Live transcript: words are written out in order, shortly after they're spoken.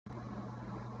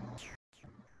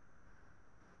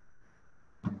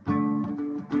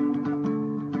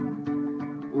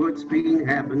what's been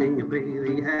happening at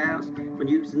Bailey House. When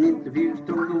news and interviews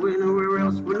don't go anywhere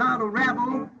else. We're not a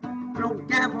rabble, we don't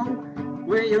dabble.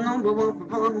 We're your number one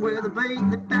for fun. We're the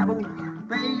Bailey Babble,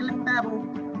 Bailey Babble,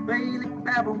 Bailey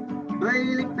Babble,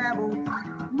 Bailey Babble.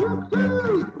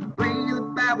 Woohoo! Bailey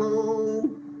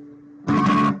Babble.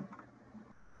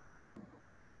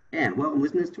 And welcome,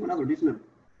 listeners, to another edition of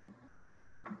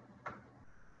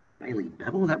Bailey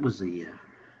Babble. That was the,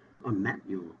 I'm Matt,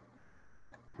 your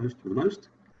host for the most,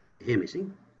 hair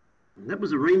missing. And that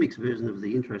was a remix version of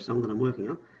the intro song that I'm working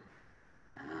on.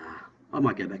 I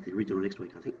might go back to the original next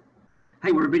week, I think.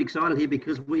 Hey, we're a bit excited here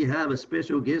because we have a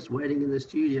special guest waiting in the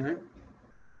studio.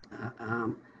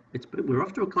 We're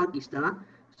off to a clunky start,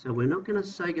 so we're not going to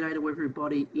say good day to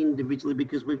everybody individually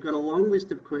because we've got a long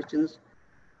list of questions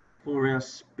for our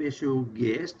special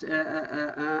guest,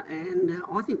 and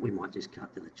I think we might just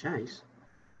cut to the chase.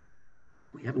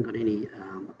 We haven't got any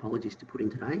apologies to put in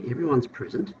today. Everyone's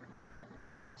present.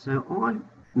 So I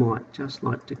might just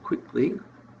like to quickly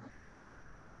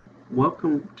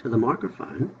welcome to the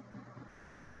microphone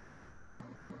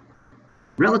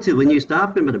relatively new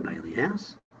staff member to Bailey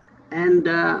House and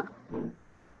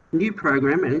new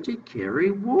program manager,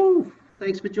 Kerry Wolf.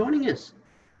 Thanks for joining us.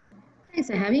 Thanks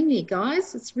for having me,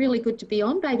 guys. It's really good to be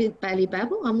on Bailey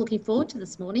Babble. I'm looking forward to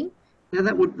this morning. Now I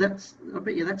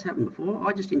bet you that's happened before.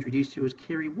 I just introduced you as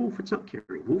Kerry Wolf. It's not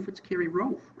Kerry Wolf, it's Kerry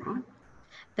Rolfe, right?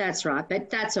 That's right, but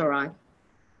that's all right.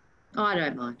 I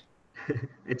don't mind.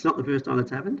 It's not the first time it's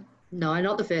happened? No,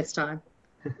 not the first time.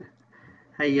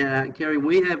 Hey, Kerry,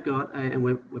 we have got, and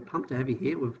we're pumped to have you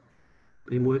here. We've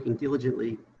been working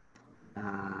diligently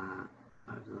over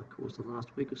the course of the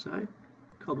last week or so,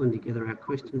 cobbling together our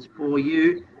questions for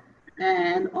you.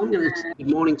 And I'm going to say good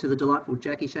morning to the delightful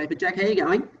Jackie Schaefer. Jack, how are you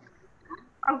going?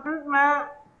 I'm good,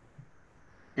 Matt.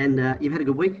 And you've had a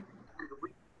good week?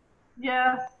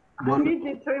 Yes. Wonderful. You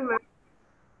did too, Matt.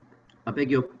 I beg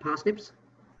your parsnips?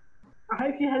 I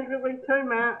hope you had a good week too,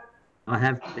 Matt. I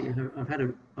have. I've had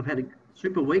a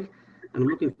super week, and I'm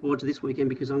looking forward to this weekend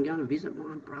because I'm going to visit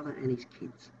my brother and his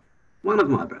kids. One of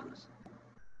my brothers.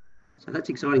 So that's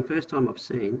exciting. First time I've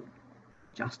seen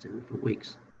Justin for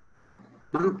weeks.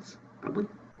 Months, probably.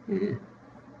 Yeah.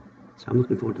 So I'm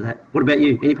looking forward to that. What about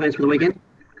you? Any plans for the weekend?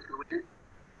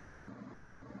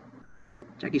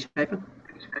 Jackie Schaefer?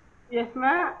 Yes,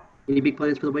 Matt. Any big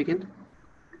plans for the weekend?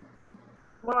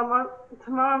 Well,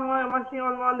 tomorrow morning I'm watching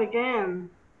online again.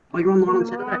 Oh, you're online on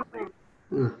Saturday?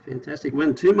 Oh, fantastic.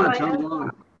 When too much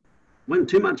online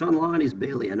is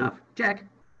barely enough. Jack,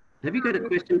 have you got a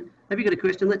question?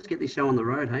 Let's get this show on the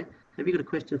road, hey? Have you got a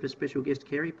question for special guest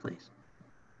Kerry, please?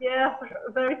 Yeah,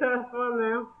 very first one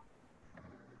now.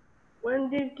 When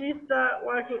did you start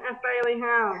working at Bailey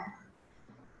House?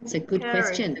 That's a good Kerry.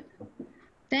 question.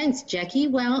 Thanks, Jackie.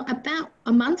 Well, about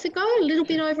a month ago, a little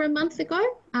bit over a month ago,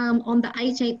 on the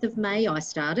 18th of May, I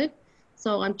started.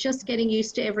 So I'm just getting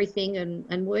used to everything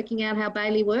and working out how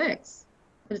Bailey works.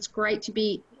 But it's great to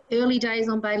be early days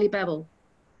on Bailey Babble.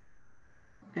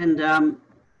 And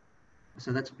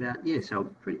so that's about, so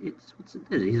it's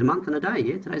a month and a day,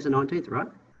 yeah? Today's the 19th, right?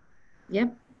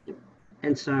 Yep.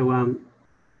 And so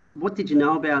what did you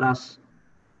know about us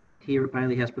here at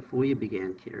Bailey House before you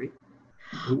began, Kerry?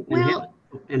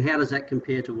 And how does that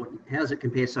compare to how does it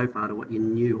compare so far to what you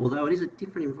knew? Although it is a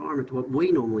different environment to what we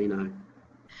normally know.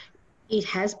 It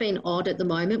has been odd at the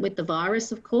moment with the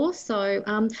virus, of course. So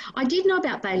I did know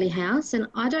about Bailey House, and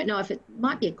I don't know if it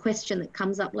might be a question that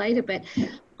comes up later, but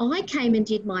I came and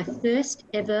did my first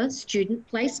ever student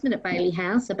placement at Bailey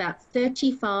House about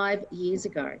 35 years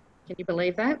ago. Can you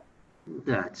believe that?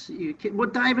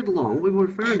 David Long, we were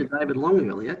referring to David Long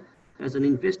earlier as an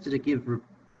investigative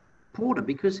reporter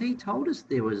because he told us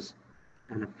there was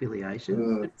an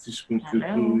affiliation. This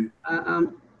one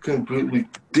completely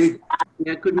dead.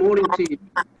 Now, good morning to you.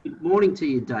 Good morning to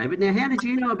you, David. Now, how did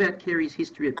you know about Kerry's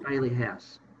history at Bailey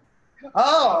House?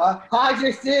 Oh, I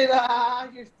just did.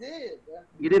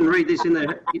 You didn't read this in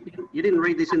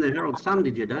the Herald Sun,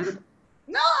 did you, David?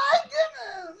 No, I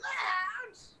didn't.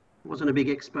 Wasn't a big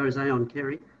expose on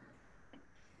Kerry.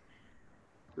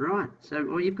 Right.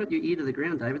 So, you've got your ear to the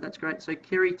ground, David. That's great. So,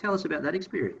 Kerry, tell us about that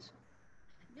experience.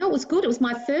 No, it was good. It was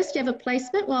my first ever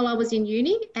placement while I was in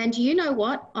uni. And you know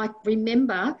what? I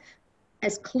remember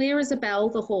as clear as a bell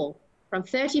the hall. From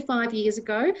 35 years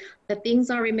ago, the things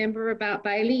I remember about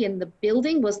Bailey and the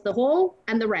building was the hall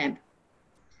and the ramp.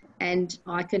 And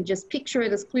I can just picture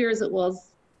it as clear as it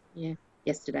was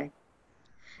yesterday.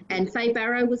 And Faye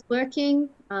Barrow was working.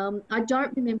 I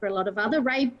don't remember a lot of other.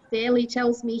 Ray Fairley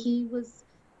tells me he was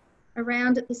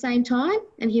around at the same time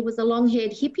and he was a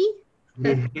long-haired hippie.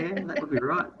 Yeah, that would be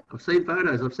right. I've seen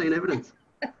photos, I've seen evidence.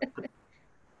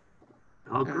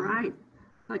 Oh, great.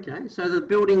 Okay, so the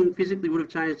building physically would have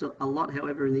changed a lot,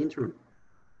 however, in the interim.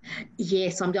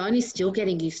 Yes, I'm only still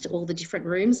getting used to all the different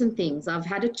rooms and things. I've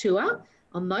had a tour.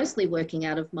 I'm mostly working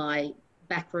out of my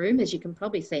back room, as you can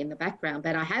probably see in the background,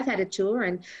 but I have had a tour,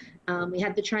 and we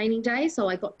had the training day, so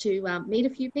I got to meet a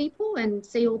few people and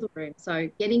see all the rooms. So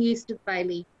getting used to the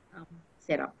Bailey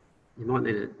setup.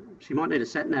 She might need a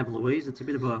sat nav, Louise. It's a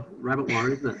bit of a rabbit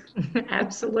warren, isn't it?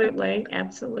 Absolutely,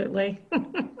 absolutely.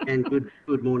 And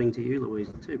good morning to you, Louise,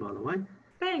 too, by the way.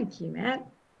 Thank you, Matt.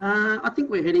 I think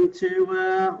we're heading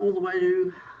to all the way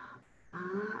to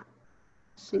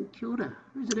St Kilda.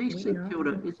 Is it East St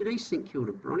Kilda? Is it East St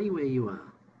Kilda, Bronnie, where you are?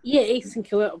 Yeah, East St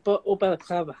Kilda or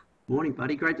Balaclava. Morning,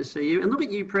 buddy. Great to see you. And look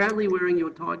at you proudly wearing your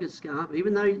Tigers scarf,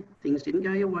 even though things didn't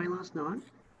go your way last night.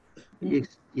 You're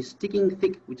sticking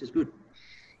thick, which is good.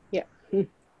 Yeah.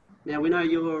 Now, we know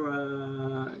you're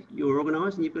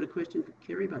organised and you've got a question for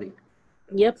Kerry, buddy.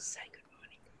 Yep. Say good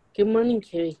morning. Good morning,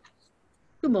 Kerry.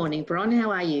 Good morning, Bron.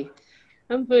 How are you?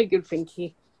 I'm very good, thank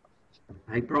you.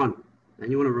 Hey, Bron,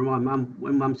 and you want to remind Mum,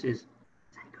 when Mum says,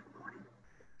 say good morning,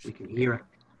 we can hear her.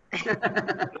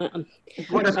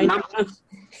 What does Mum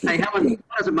say? Helen,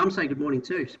 what does Mum say good morning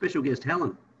to? Special guest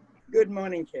Helen. Good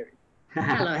morning, Kerry.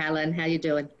 Hello, Helen. How you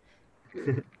doing?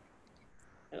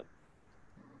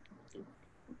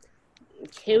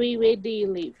 Kerry, where do you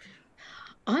live?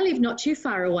 I live not too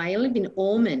far away. I live in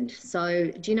Ormond.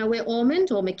 So do you know where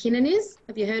Ormond or McKinnon is?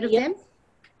 Have you heard of them?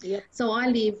 Yep. So I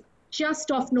live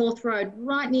just off North Road,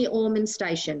 right near Ormond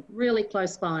Station, really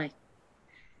close by.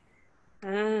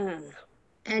 Ah.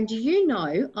 And do you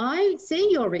know, I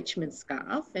see your Richmond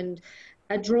scarf and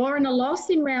a draw and a loss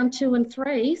in round 2 and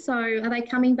 3. So are they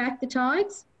coming back, the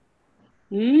Tides?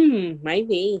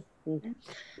 Maybe.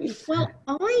 Well,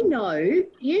 I know,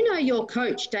 you know your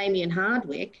coach, Damien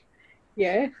Hardwick.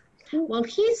 Yeah. Well,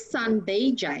 his son,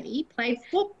 BJ, played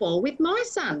football with my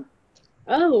son.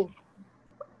 Oh.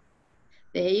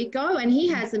 There you go. And he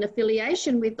has an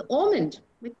affiliation with Ormond,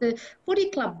 with the footy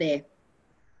club there.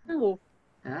 Oh.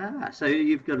 So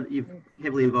you've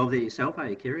heavily involved there yourself, are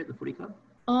you, Kerry, at the footy club?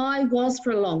 I was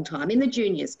for a long time, in the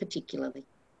juniors particularly.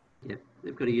 Yeah,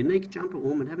 they've got a unique jumper,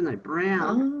 Ormond, haven't they?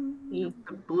 Brown, the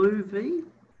blue V?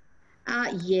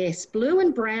 Yes, blue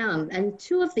and brown, and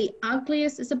two of the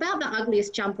ugliest, it's about the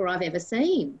ugliest jumper I've ever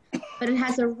seen. But it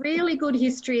has a really good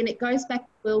history, and it goes back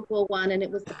to World War I, and it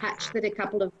was the patch that a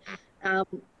couple of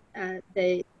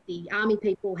the army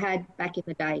people had back in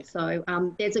the day. So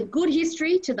there's a good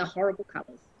history to the horrible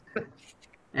colours.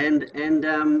 And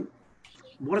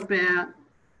what about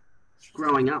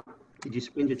growing up? Did you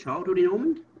spend your childhood in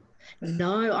Ormond?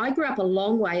 No, I grew up a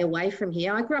long way away from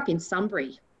here. I grew up in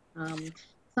Sunbury.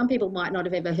 Some people might not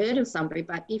have ever heard of Sunbury,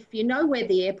 but if you know where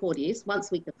the airport is, once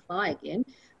we can fly again,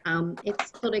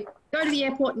 it's sort of go to the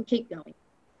airport and keep going.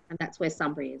 And that's where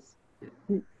Sunbury is.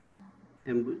 Yeah.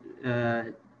 And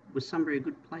was Sunbury a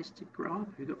good place to grow up?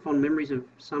 Have you got fond memories of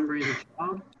Sunbury as a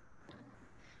child?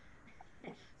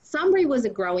 Sunbury was a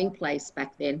growing place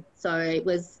back then. So it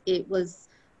was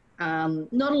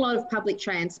not a lot of public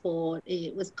transport.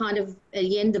 It was kind of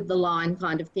the end of the line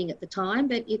kind of thing at the time,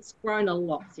 but it's grown a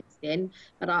lot since then.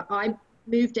 But I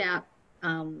moved out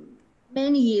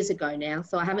many years ago now,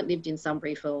 so I haven't lived in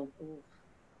Sunbury for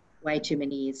way too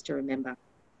many years to remember.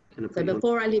 So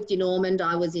before I lived in Ormond,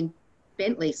 I was in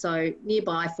Bentley, so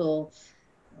nearby for,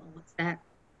 what's that,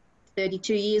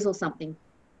 32 years or something.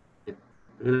 Yeah.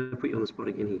 I'm going to put you on the spot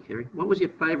again here, Kerry. What was your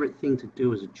favourite thing to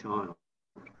do as a child?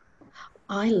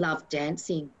 I love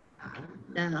dancing,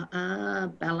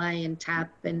 ballet and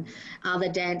tap and other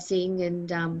dancing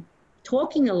and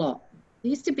talking a lot. I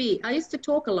used to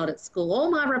talk a lot at school.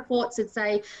 All my reports would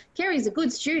say, Kerry's a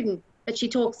good student, but she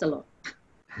talks a lot.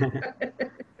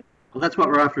 Well, that's what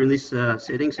we're after in this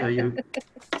setting, so you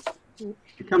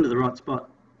come to the right spot.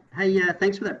 Hey,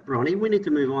 thanks for that, Bronnie. We need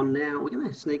to move on now. We're going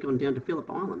to sneak on down to Phillip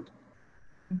Island,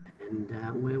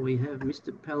 and where we have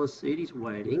Mr. Palasides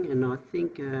waiting, and I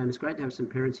think and it's great to have some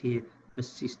parents here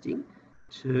assisting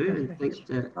too, and thanks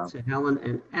to Helen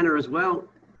and Anna as well.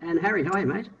 And Harry, how are you,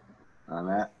 mate? Hi,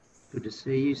 Matt. Good to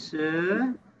see you,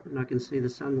 sir. And I can see the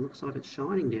sun looks like it's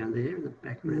shining down there in the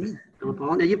background. Phillip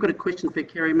Island. Now, you've got a question for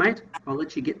Kerry, mate. I'll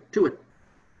let you get to it.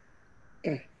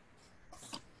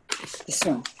 This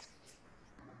one.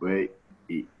 Where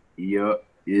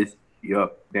is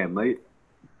your family?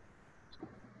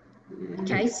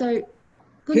 Okay, so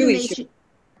good to meet you.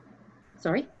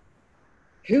 Sorry?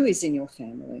 Who is in your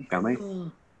family?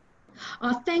 Family?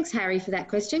 Oh, thanks, Harry, for that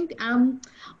question.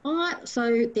 So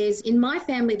in my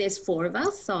family, there's 4 of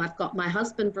us. So I've got my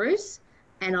husband, Bruce,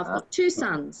 and I've got 2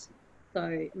 sons.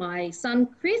 So my son,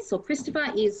 Chris, or Christopher,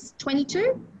 is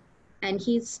 22, and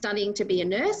he's studying to be a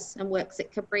nurse and works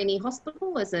at Cabrini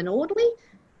Hospital as an orderly.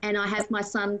 And I have my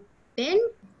son, Ben,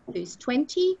 who's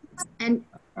 20. And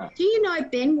do you know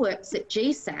Ben works at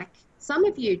GSAC? Some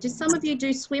of you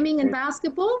do swimming and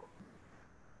basketball?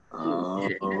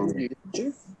 Harry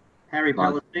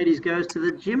Palasides goes to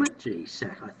the gym at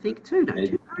GSAC, I think, too, don't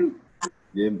you, Harry?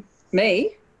 Yeah,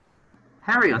 Me?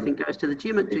 Harry, I think, goes to the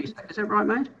gym at GSAC. Is that right,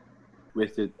 mate?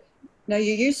 with it No,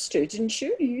 you used to, didn't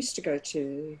you? You used to go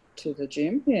to the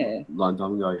gym. Yeah. long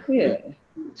time ago. Yeah.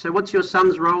 So what's your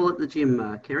son's role at the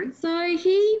gym, Kerry? So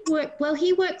he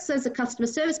works as a customer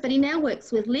service, but he now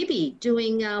works with Libby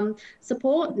doing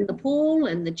support in the pool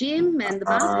and the gym and the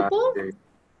basketball.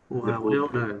 Well, we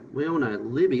all know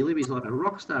Libby. Libby's like a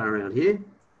rock star around here.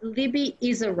 Libby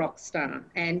is a rock star,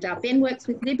 and Ben works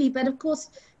with Libby, but of course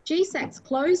GSAC's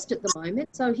closed at the moment,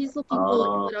 so he's looking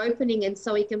forward to it opening and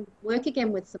so he can work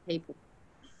again with some people.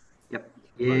 Yep.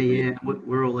 Yeah.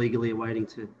 We're all eagerly awaiting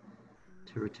to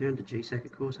return to GSAC,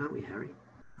 of course, aren't we, Harry?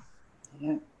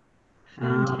 Yeah.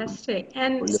 Fantastic.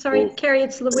 And Wonderful. sorry, Kerry,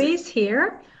 it's Louise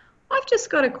here. I've just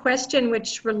got a question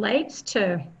which relates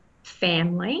to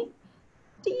family.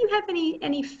 Do you have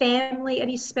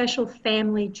any special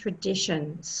family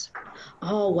traditions?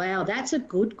 Oh, wow, that's a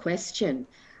good question.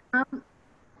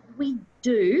 We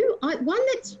do. One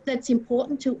that's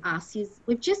important to us is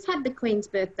we've just had the Queen's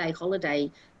birthday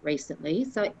holiday recently.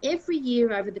 So every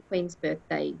year over the Queen's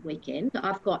birthday weekend,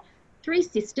 I've got 3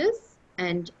 sisters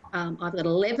and I've got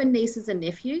 11 nieces and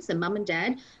nephews and mum and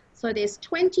dad. So there's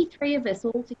 23 of us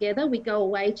all together. We go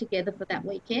away together for that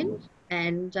weekend.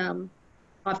 And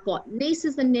I've got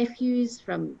nieces and nephews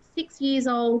from 6 years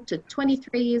old to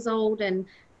 23 years old. And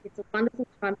it's a wonderful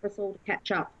time for us all to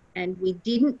catch up. And we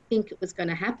didn't think it was going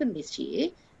to happen this year.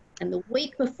 And the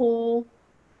week before,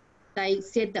 they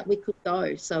said that we could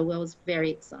go. So I was very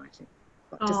excited.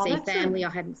 Got to see family I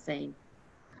hadn't seen.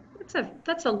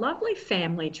 That's a lovely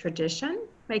family tradition,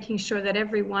 making sure that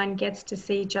everyone gets to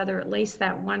see each other at least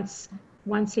that once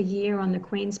a year on the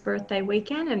Queen's birthday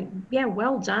weekend. And yeah,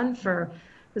 well done it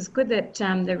was good that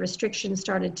the restrictions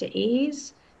started to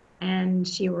ease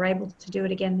and you were able to do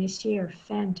it again this year.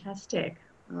 Fantastic.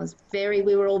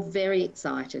 We were all very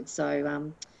excited.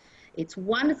 So it's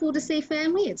wonderful to see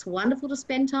family, it's wonderful to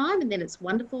spend time, and then it's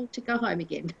wonderful to go home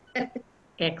again.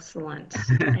 Excellent.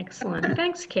 Excellent.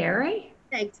 Thanks, Kerry.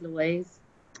 Thanks, Louise.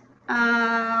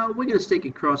 We're going to stick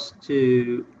across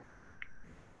to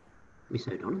Miss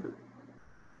O'Donovan.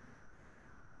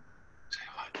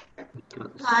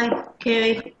 Hi,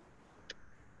 Kerry.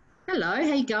 Hello,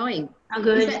 how you going? I'm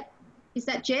good. Is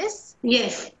that Jess?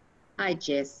 Yes. Hi,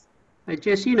 Jess. Hey,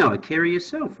 Jess, you know a Kerry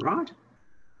yourself, right?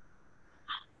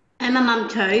 And my mum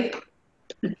too.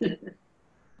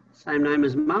 Same name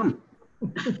as Mum.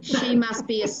 She must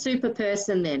be a super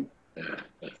person then.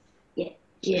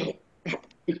 Yeah.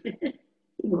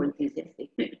 More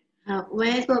enthusiastic.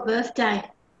 Where's your birthday?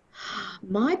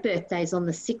 My birthday's on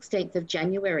the 16th of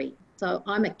January, so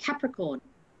I'm a Capricorn.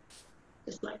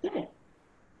 Just like that.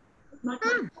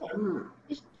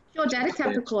 Is your dad a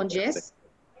Capricorn, Jess?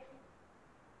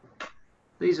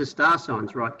 These are star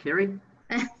signs, right, Kerry?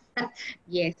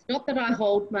 Yes, not that I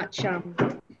hold much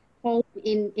hold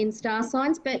in star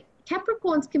signs, but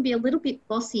Capricorns can be a little bit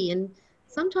bossy, and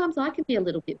sometimes I can be a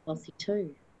little bit bossy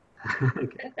too.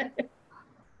 Okay.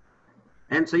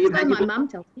 And so you've So had my mum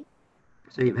tells me.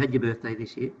 So you've had your birthday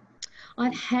this year?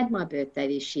 I've had my birthday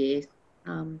this year.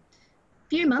 A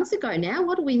few months ago now.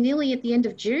 What are we, nearly at the end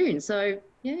of June? So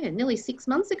yeah, nearly 6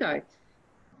 months ago.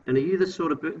 And are you the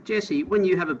sort of Jessie, when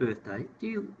you have a birthday,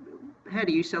 how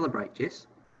do you celebrate, Jess?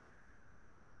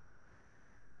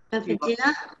 Go for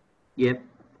dinner? Yep.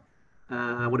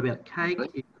 What about cake?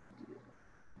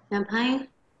 Champagne?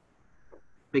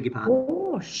 Beg your pardon?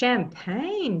 Oh,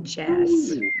 champagne,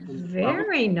 Jess.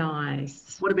 Very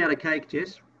nice. What about a cake,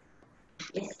 Jess?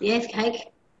 Yes, cake.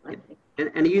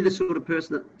 And are you the sort of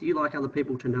person that, do you like other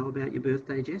people to know about your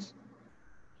birthday, Jess?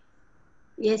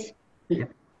 Yes.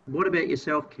 Yep. What about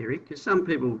yourself, Kerry? Because some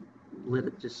people let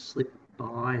it just slip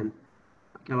by and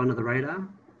go under the radar.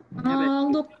 Oh,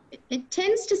 look, it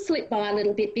tends to slip by a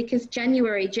little bit because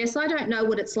January, Jess, I don't know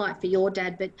what it's like for your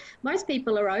dad, but most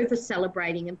people are over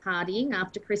celebrating and partying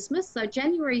after Christmas. So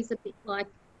January's a bit like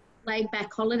laid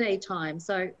back holiday time.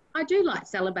 So I do like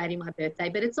celebrating my birthday,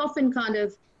 but it's often kind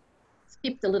of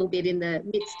skipped a little bit in the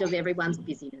midst of everyone's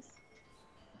busyness.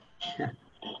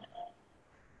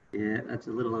 Yeah, that's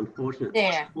a little unfortunate.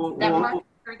 There.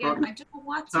 Again. I do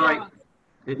what's sorry, wrong.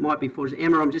 it might be fortunate.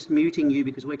 Emma, I'm just muting you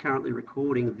because we're currently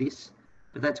recording this,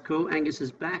 but that's cool. Angus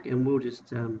is back and we'll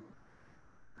just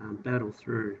battle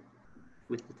through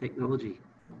with the technology.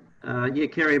 Yeah,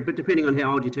 Kerry, but depending on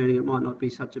how old you're turning, it might not be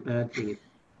such a bad thing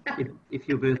if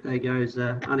your birthday goes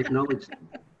unacknowledged.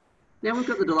 Now we've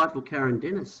got the delightful Karen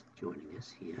Dennis joining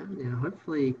us here. Now,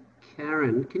 hopefully,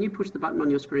 Karen, can you push the button on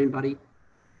your screen, buddy,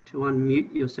 to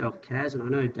unmute yourself, Kaz? And I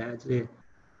know Dad's there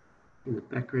in the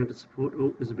background to support.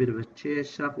 Oh, there's a bit of a chair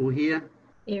shuffle here.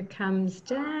 Here comes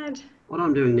Dad. What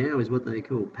I'm doing now is what they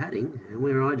call padding, and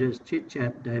where I just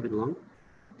chit-chat David Long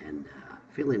and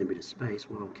fill in a bit of space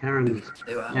while Karen's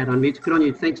out on mute. Good on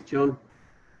you. Thanks, John.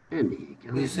 And here you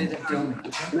go. You see that, John?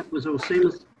 That was all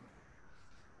seamless.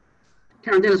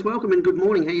 Karen Dennis, welcome and good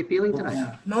morning. How are you feeling today?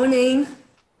 Morning. How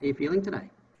are you feeling today?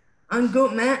 I'm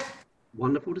good, Matt.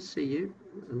 Wonderful to see you.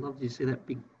 I love to see that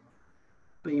big,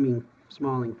 beaming,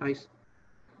 smiling face.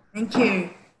 Thank you.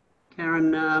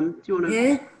 Karen, do you want to?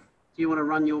 Yeah? Do you want to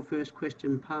run your first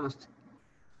question past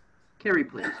Kerry,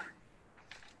 please?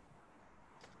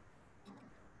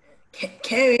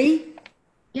 Kerry?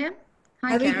 Yeah.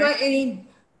 Hi, Have you Karen. got any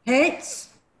pets?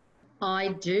 I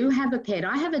do have a pet.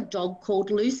 I have a dog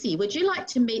called Lucy. Would you like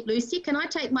to meet Lucy? Can I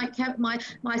take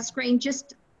my screen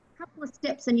just a couple of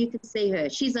steps and you can see her?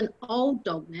 She's an old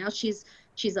dog now. She's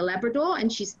a Labrador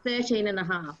and she's 13 and a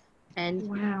half. And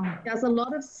Wow. does a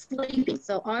lot of sleeping.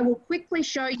 So I will quickly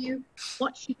show you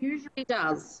what she usually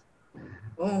does.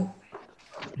 Oh.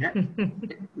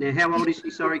 Now, how old is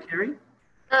she? Sorry, Kerry.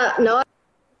 No,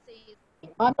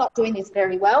 I'm not doing this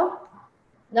very well.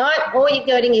 No, all you're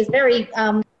getting is very,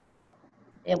 there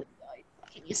we go.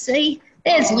 Can you see?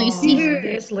 There's Lucy.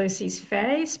 There's Lucy's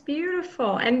face.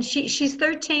 Beautiful. And she's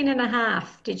 13 and a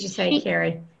half, did you say,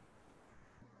 Kerry?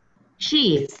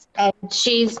 She is. And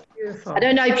she's, Beautiful. I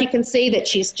don't know if you can see that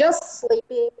she's just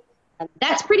sleeping. And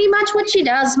that's pretty much what she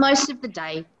does most of the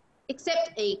day,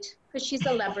 except eat, because she's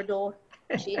a Labrador.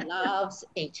 She loves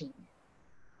eating.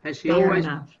 Has she Fair always?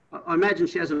 enough. I imagine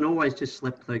she hasn't always just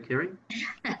slept though, Kerry.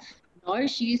 No,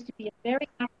 she used to be a very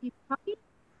active puppy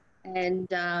and,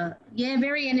 yeah,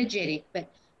 very energetic.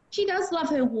 But she does love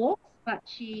her walks, but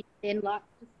she then likes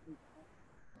to sleep.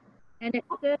 And at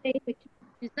 13,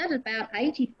 is that about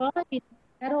 85 in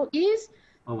adult years?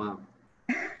 Oh wow.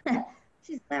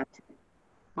 She's allowed to.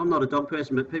 I'm not a dog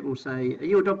person, but people say, "Are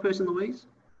you a dog person, Louise?"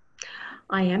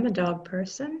 I am a dog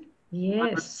person.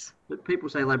 Yes. But people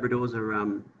say Labradors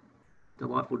are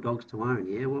delightful dogs to own.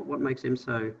 Yeah. What makes them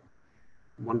so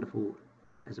wonderful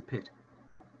as a pet?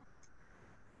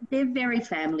 They're very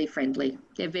family friendly.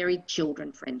 They're very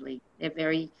children friendly. They're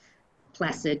very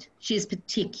placid. She's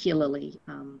particularly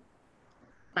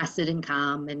placid and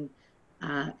calm. And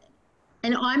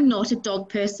I'm not a dog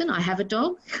person. I have a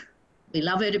dog. We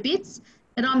love her to bits,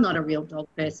 but I'm not a real dog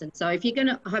person. So if you're going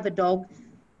to have a dog,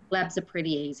 Labs are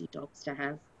pretty easy dogs to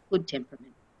have. Good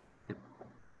temperament.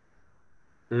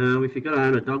 If you've got to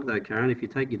own a dog though, Karen, if you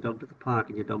take your dog to the park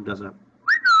and your dog does a,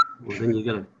 well, then you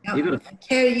got to.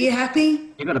 Kerry, you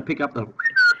happy? You got to pick up the.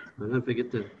 Don't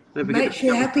forget to. Makes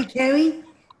you happy, Kerry?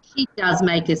 She does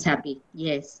make us happy.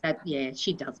 Yes,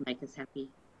 she does make us happy.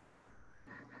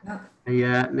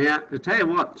 Yeah. Now to tell you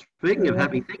what, speaking of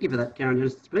happy, thank you for that, Karen.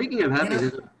 Speaking of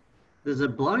happy, there's a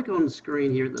bloke on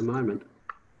screen here at the moment,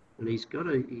 and he's got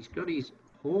his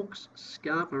Hawks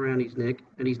scarf around his neck,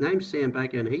 and his name's Sam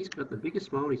Baker, and he's got the biggest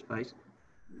smile on his face.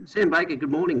 Sam Baker,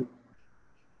 good morning.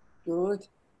 Good.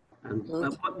 And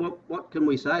what can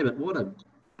we say? But what a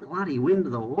bloody win to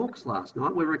the Hawks last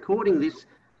night. We're recording this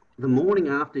the morning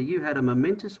after you had a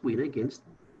momentous win against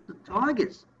the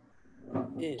Tigers.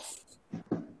 Yes.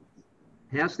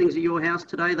 How's things at your house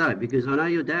today, though? Because I know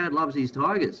your dad loves his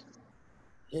Tigers.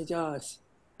 He does.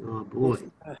 Oh, boy.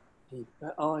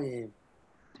 But I am.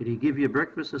 Did he give you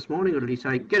breakfast this morning, or did he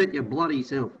say, get it your bloody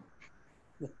self?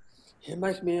 He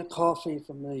makes me a coffee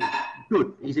for me.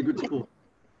 Good. He's a good sport.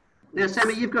 Now,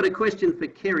 Sammy, you've got a question for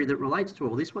Kerry that relates to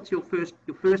all this. What's your first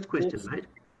question, Yes. mate?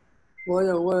 What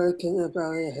I work in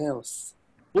about a house.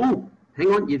 Oh,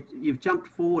 hang on. You've jumped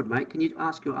forward, mate. Can you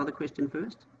ask your other question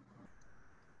first?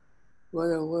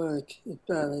 What I work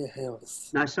about a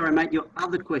house. No, sorry, mate. Your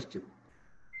other question.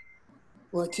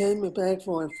 What team are back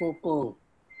for in football?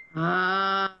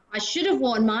 I should have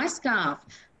worn my scarf.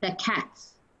 The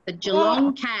Cats, the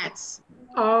Geelong Cats.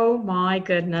 Oh my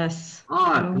goodness.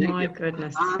 Oh, my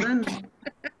goodness. Pardon?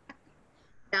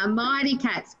 The mighty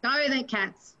Cats. Go the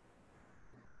Cats.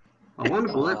 Oh,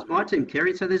 wonderful. That's my team,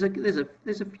 Kerry. So there's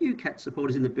a few Cat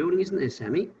supporters in the building, isn't there,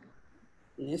 Sammy?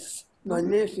 Yes. My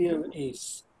nephew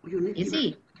is. Well, your nephew Is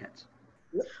he? Cats.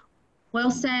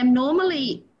 Well, Sam,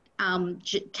 normally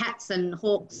Cats and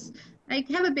Hawks, they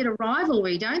have a bit of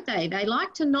rivalry, don't they? They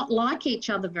like to not like each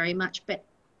other very much, but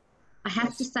I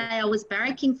have to say I was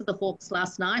barracking for the Hawks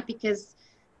last night because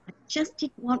I just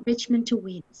didn't want Richmond to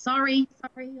win. Sorry,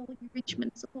 all you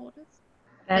Richmond supporters.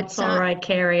 That's But, all right,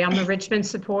 Kerry. I'm a Richmond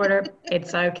supporter.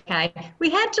 It's okay. We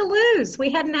had to lose. We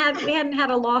hadn't had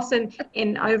a loss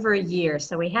in over a year,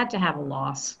 so we had to have a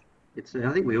loss. It's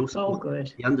I think we all All support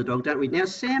good. the underdog, don't we? Now,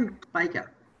 Sam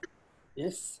Baker,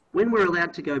 Yes. when we're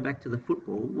allowed to go back to the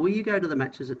football, will you go to the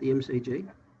matches at the MCG?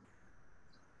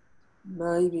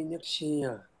 Maybe next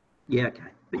year. Yeah,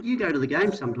 okay. But you go to the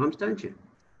games sometimes, don't you?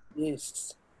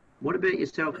 Yes. What about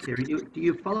yourself, Kerry? Do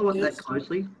you follow it that Yes.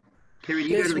 closely? Kerry, do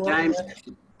you go Guess to the what? games?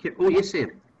 Oh, yes,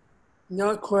 Sam.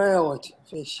 No crowd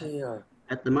this year.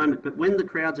 At the moment, but when the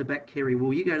crowds are back, Kerry,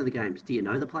 will you go to the games? Do you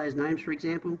know the players' names, for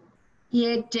example?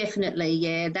 Yeah, definitely.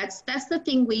 Yeah, that's the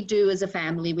thing we do as a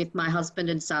family with my husband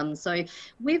and son. So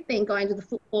we've been going to the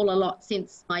football a lot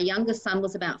since my youngest son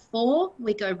was about 4.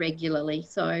 We go regularly.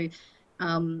 So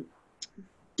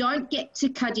don't get to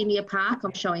Cardinia Park.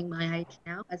 I'm showing my age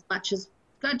now. As much as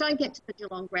don't get to the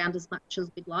Geelong ground as much as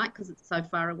we'd like because it's so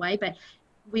far away. But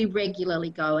we regularly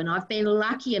go, and I've been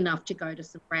lucky enough to go to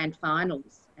some grand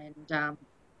finals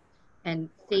and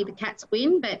see the Cats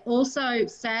win, but also,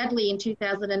 sadly, in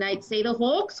 2008, see the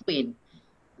Hawks win.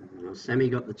 Well, Sammy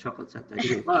got the chocolates that day,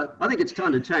 didn't he? Well, I think it's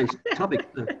time to change the topic.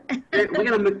 We're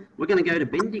going to go to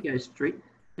Bendigo Street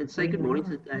and say good morning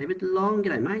to David Long.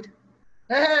 G'day, mate.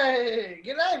 Hey,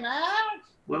 g'day, mate.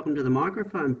 Welcome to the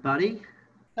microphone, buddy.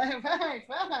 Thanks.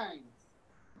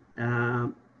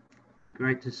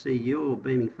 Great to see your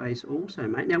beaming face also,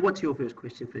 mate. Now, what's your first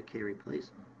question for Kerry, please?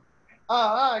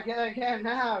 Oh, okay,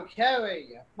 now,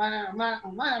 Kerry. My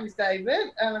name is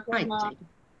David, and of course,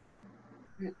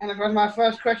 my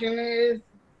first question is,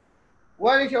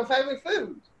 what is your favourite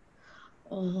food?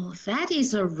 Oh, that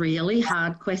is a really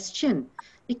hard question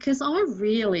because I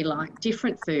really like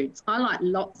different foods. I like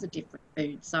lots of different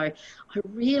foods. So I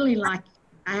really like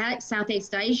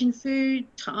Southeast Asian food,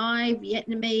 Thai,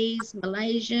 Vietnamese,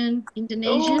 Malaysian,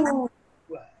 Indonesian. Ooh.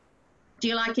 Do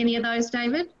you like any of those,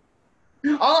 David?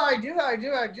 Oh, I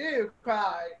do.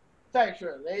 Quite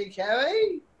sexually,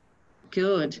 Kerry.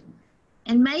 Good.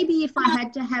 And maybe if I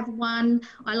had to have one,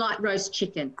 I like roast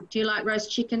chicken. Do you like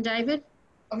roast chicken, David?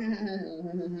 I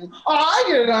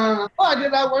did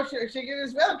like roast chicken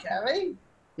as well, Kerry.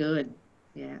 Good.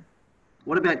 Yeah.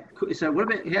 What about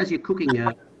how's your cooking?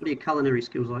 What are your culinary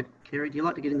skills like, Kerry? Do you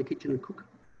like to get in the kitchen and cook?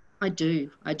 I do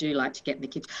like to get in the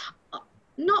kitchen.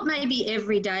 Not maybe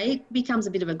every day. It becomes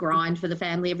a bit of a grind for the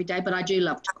family every day, but I do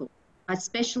love to cook. I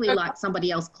especially like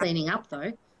somebody else cleaning up,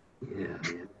 though. Yeah.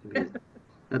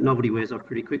 That novelty wears off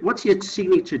pretty quick. What's your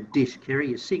signature dish, Kerry?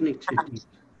 Your signature dish?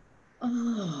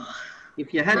 Oh.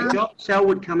 If you had Joel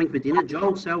Selwood coming for dinner,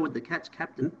 Joel Selwood, the Cats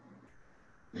captain.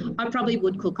 I probably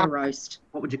would cook a roast.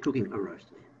 What would you cook in a roast?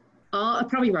 Oh, I'd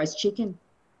probably roast chicken.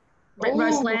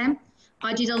 Roast lamb.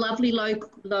 I did a lovely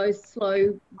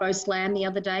slow roast lamb the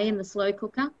other day in the slow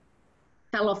cooker.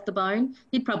 Fell off the bone.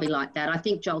 He'd probably like that. I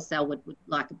think Joel Selwood would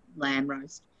like a lamb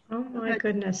roast. Oh my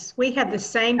goodness. We had the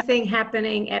same thing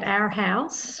happening at our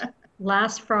house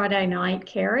last Friday night,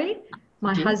 Kerry.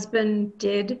 My husband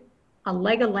did a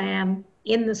leg of lamb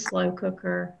in the slow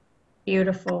cooker.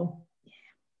 Beautiful.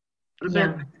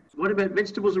 What about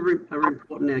vegetables are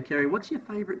important now, Kerry? What's your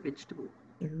favourite vegetable?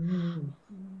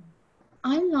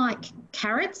 I like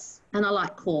carrots and I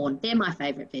like corn. They're my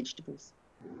favourite vegetables.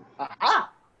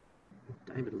 Aha!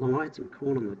 David Long, I had some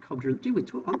corn on the cob. Gee,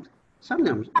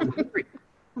 I'm hungry.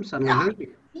 I'm suddenly hungry.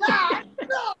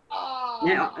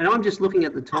 Now, and I'm just looking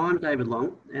at the time, David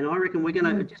Long, and I reckon we're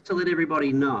going to, just to let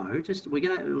everybody know, we're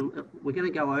going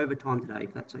to go over time today,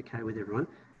 if that's okay with everyone.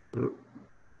 But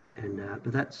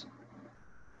that's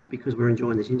because we're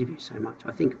enjoying this interview so much.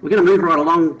 I think we're going to move right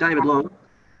along, David Long.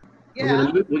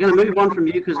 Yeah. We're going to move on from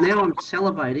you because now I'm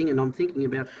salivating and I'm thinking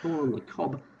about corn on the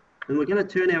cob. And we're going to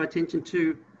turn our attention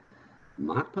to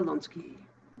Mark Polonsky.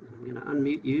 I'm going to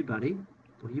unmute you, buddy.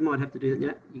 Or you might have to do that.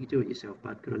 Yeah, you can do it yourself,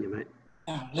 bud. Good on you, mate.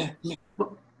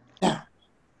 Now,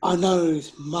 I know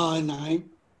it's my name.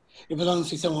 It belongs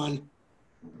to someone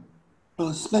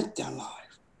on SmackDown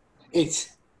Live.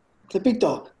 It's the Big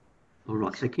Dog. All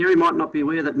right, so Kerry might not be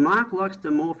aware that Mark likes to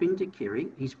morph into Kerry,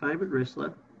 his favourite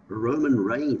wrestler, Roman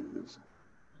Reigns.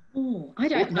 Oh, I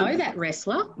don't know that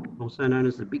wrestler. Also known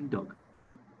as the Big Dog.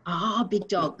 Oh, Big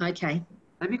Dog. Okay.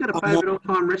 Have you got a favourite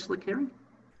all-time wrestler, Kerry?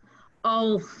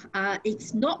 Oh,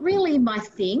 it's not really my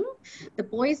thing. The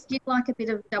boys did like a bit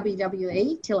of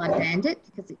WWE till I banned it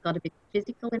because it got a bit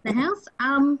physical in the house.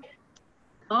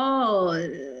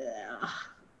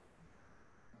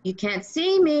 You can't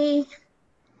see me.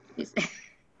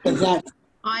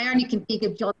 I only can think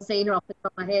of John Cena off the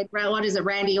top of my head. What is it,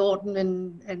 Randy Orton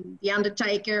and The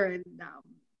Undertaker and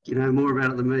You know more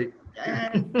about it than me.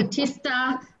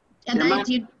 Batista. And Yeah, they Mark.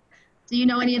 do you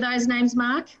know any of those names,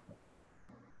 Mark?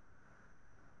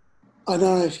 I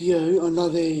don't know if I know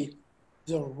the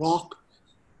Rock,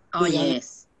 Oh, Yeah.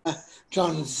 yes.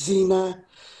 John Cena,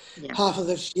 Yeah. half of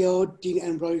the Shield, Dean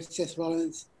Ambrose, Seth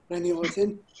Rollins, Randy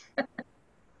Orton,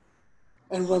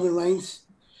 and Roman Reigns.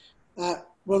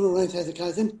 Roman Reigns has a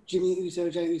cousin, Jimmy Uso,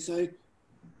 Jey Uso,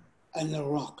 and The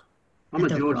Rock. I'm a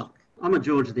The George. Rock. I'm a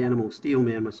George the Animal Steel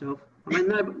man myself. I mean,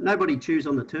 nobody chews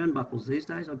on the turnbuckles these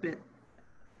days, I bet.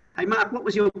 Hey, Mark, what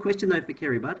was your question though for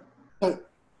Kerry, bud? So,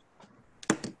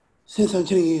 since I'm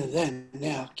telling you that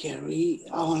now, Kerry,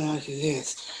 I want to ask you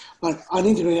this, but I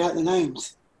need to read out the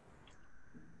names.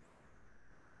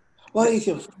 What is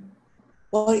your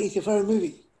favorite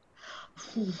movie?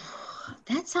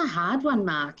 That's a hard one,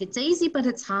 Mark. It's easy, but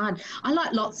it's hard. I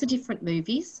like lots of different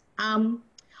movies. I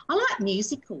like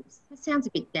musicals. That sounds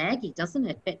a bit daggy, doesn't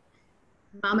it? But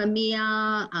Mamma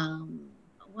Mia,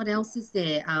 what else is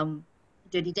there?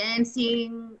 Dirty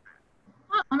Dancing.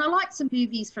 And I like some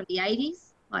movies from the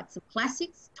 80s, like some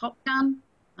classics, Top Gun,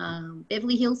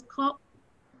 Beverly Hills Cop,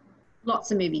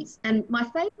 lots of movies. And my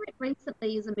favourite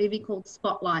recently is a movie called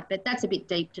Spotlight, but that's a bit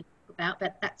deep to talk about,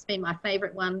 but that's been my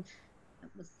favourite one. It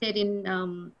was set in,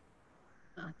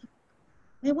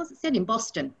 where was it set? In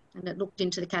Boston, and it looked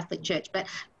into the Catholic Church. But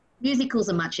musicals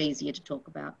are much easier to talk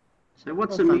about. So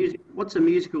what's Well a fun.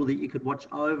 musical that you could watch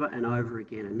over and over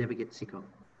again and never get sick of?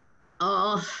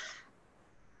 Oh,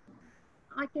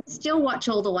 I can still watch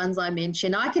all the ones I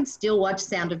mentioned. I can still watch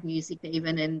Sound of Music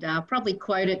even, and probably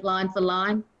quote it line for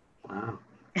line. Wow.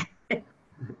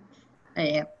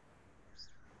 Yeah.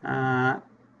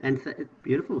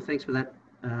 Beautiful. Thanks for that,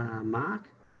 Mark.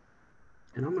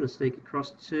 And I'm going to sneak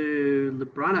across to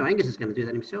Lebrano. Angus is going to do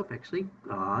that himself, actually.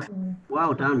 Oh,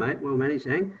 well done, mate. Well managed,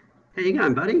 Ang. How you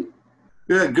going, buddy?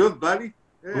 Yeah, good, buddy.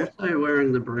 Yeah. Also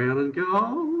wearing the brown and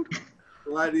gold.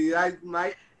 Bloody eight,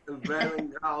 mate. The brown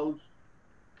and gold.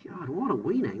 God, what a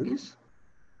win, Angus.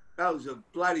 That was a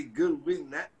bloody good win,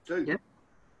 that, too. Yep.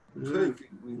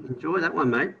 Perfect win. Enjoy that one,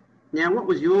 mate. Now, what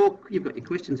was you've got your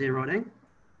questions there, right, Ang?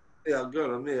 Yeah, I've got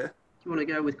them there. Do you want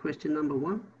to go with question number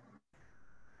 1?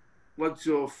 What's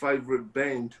your favourite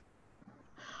band?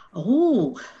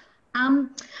 Oh,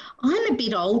 I'm a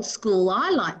bit old school. I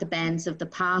like the bands of the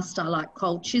past. I like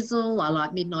Cold Chisel. I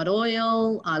like Midnight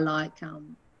Oil. I like a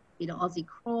bit of Aussie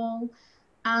Crawl.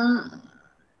 I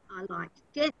like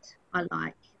Jet. I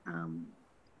like,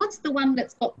 what's the one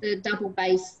that's got the double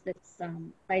bass that's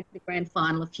played the grand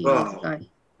final a few years ago?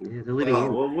 Yeah, The Living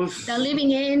End. What was The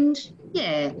Living End.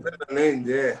 Yeah. Living End,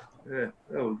 yeah. Yeah,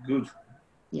 that was good.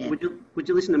 Yeah. Would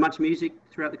you listen to much music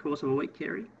throughout the course of a week,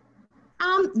 Kerry?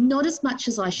 Not as much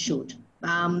as I should.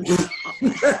 I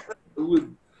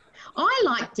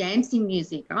like dancing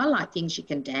music. I like things you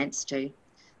can dance to.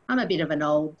 I'm a bit of an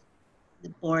old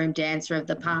ballroom dancer of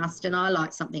the past, and I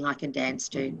like something I can dance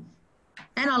to.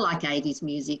 And I like 80s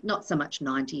music, not so much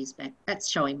 90s, but that's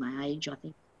showing my age, I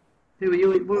think. Who are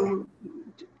you? Well,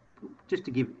 just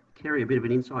to give Kerry a bit of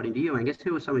an insight into you, Angus,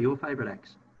 who are some of your favourite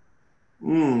acts?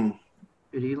 Who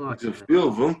do you like? There's a few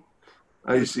of them.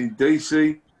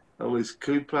 AC/DC, Alice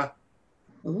Cooper.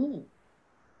 Ooh.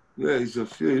 Yeah, there's a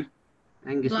few.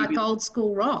 Angus, Like old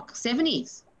school rock,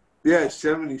 70s. Yeah,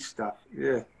 70s stuff,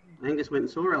 yeah. Angus went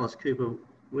and saw Alice Cooper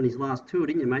when his last tour,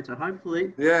 didn't you, mate? So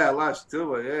hopefully... Yeah, last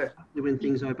tour, yeah. When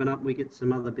things open up, we get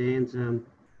some other bands.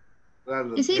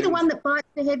 Is he the one that bites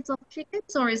the heads off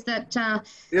chickens, or is that...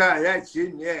 Yeah, that's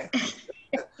him, yeah.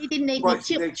 He didn't eat Bites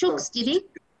the the heads chooks, off. did he?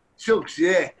 Chooks,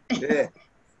 yeah, yeah.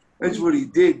 That's what he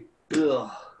did.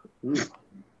 Ugh.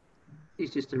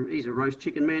 He's a roast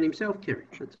chicken man himself, Kerry.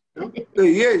 That's all.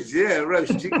 He is, yeah,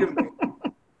 roast chicken.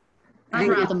 I'd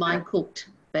rather mine cooked,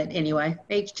 but anyway,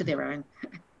 each to their own.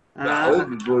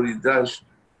 Everybody does.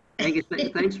 Angus,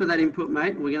 thanks for that input,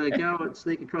 mate. We're going to go and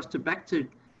sneak across to back to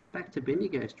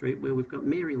Bendigo Street, where we've got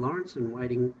Mary Lawrenson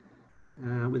waiting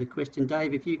with a question.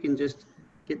 Dave, if you can just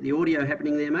get the audio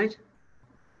happening there, mate.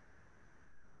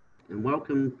 And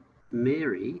welcome,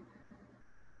 Mary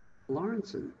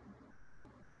Lawrenson.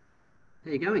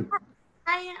 How you going?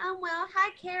 Hi, I'm well.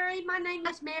 Hi, Kerry. My name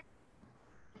is Mary.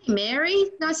 Hey,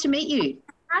 Mary, nice to meet you.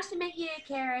 Nice to meet you,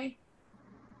 Kerry.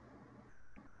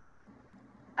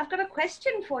 I've got a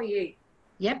question for you.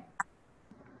 Yep.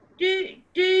 Do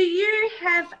you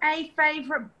have a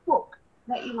favourite book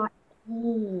that you like?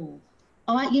 Ooh.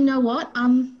 You know what?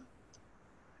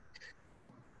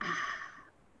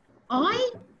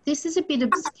 This is a bit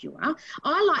obscure.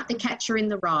 I like The Catcher in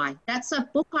the Rye. That's a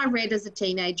book I read as a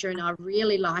teenager and I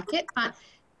really like it, but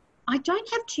I don't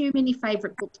have too many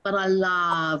favourite books, but I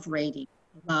love reading.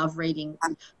 I love reading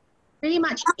Pretty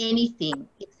much anything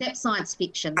except science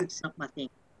fiction. That's not my thing.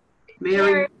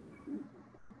 Mary.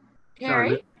 Carrie,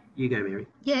 Sorry, you go, Mary.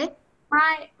 Yeah.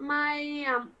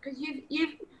 Because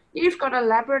you've got a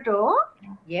Labrador.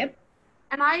 Yep.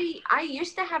 And I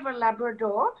used to have a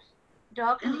Labrador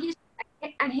dog,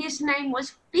 and his name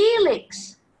was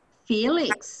Felix.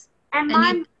 Felix. And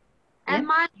my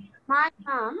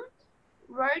mum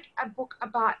wrote a book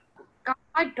about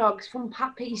guide dogs from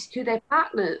puppies to their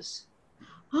partners.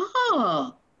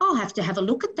 Oh, I'll have to have a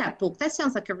look at that book. That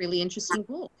sounds like a really interesting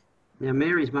book. Now,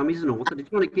 Mary's mum is an author. Did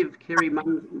you want to give Kerry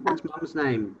one's mum's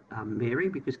name, Mary?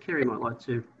 Because Kerry might like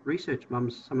to research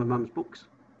some of mum's books.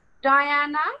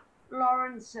 Diana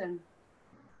Lawrenson.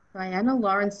 Diana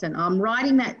Lawrenson. I'm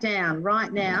writing that down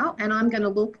right now, and I'm going to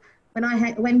look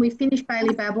when we finish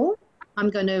Bailey Babble. I'm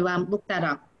going to look that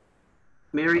up.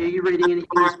 Mary, are you reading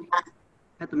anything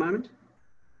at the moment?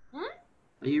 Hmm?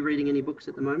 Are you reading any books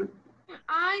at the moment?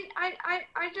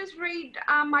 I just read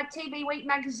my TV Week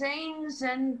magazines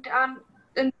and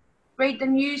read the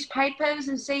newspapers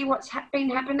and see what's been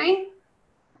happening.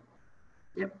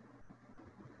 Yep.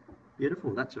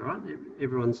 Beautiful. That's all right.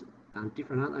 Everyone's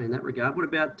different, aren't they, in that regard? What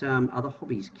about other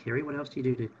hobbies, Kerry? What else do you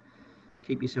do to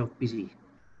keep yourself busy?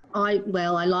 I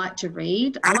like to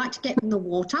read. I like to get in the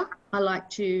water. I like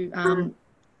to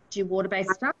do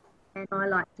water-based stuff, and I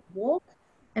like to walk,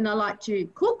 and I like to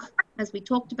cook, as we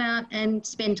talked about, and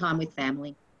spend time with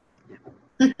family.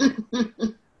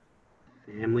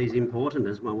 Family's important,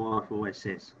 as my wife always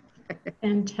says.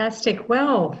 Fantastic.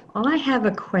 Well, I have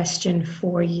a question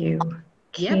for you,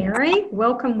 Yep. Kerry.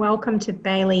 Welcome to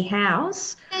Bailey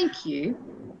House. Thank you.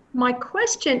 My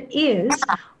question is,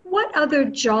 what other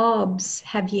jobs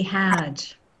have you had?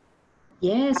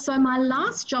 Yeah, so my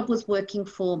last job was working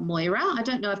for Moira. I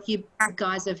don't know if you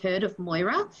guys have heard of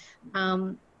Moira.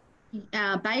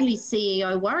 Bailey's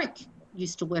CEO, Warwick,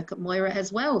 used to work at Moira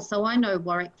as well. So I know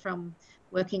Warwick from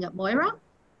working at Moira.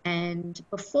 And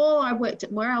before I worked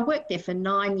at Moira, I worked there for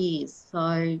 9 years, so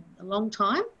a long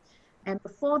time. And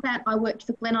before that, I worked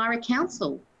for Glen Ira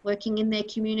Council, working in their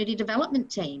community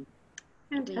development team.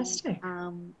 Fantastic.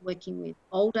 Working with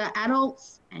older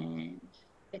adults and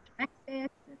veteran access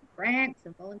and grants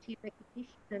and volunteer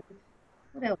recognition and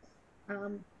what else?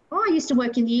 I used to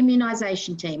work in the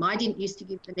immunisation team. I didn't used to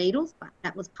give the needles, but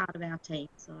that was part of our team.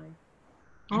 So,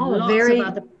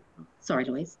 sorry,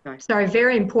 Louise. Sorry,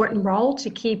 very important role to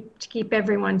keep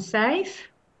everyone safe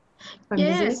from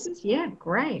diseases. Yeah,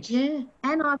 great. Yeah,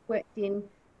 and I've worked in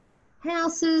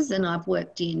houses and I've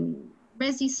worked in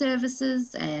resi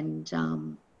services and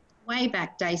way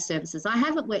back day services. I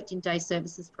haven't worked in day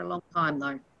services for a long time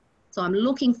though, so I'm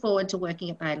looking forward to working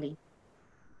at Bailey.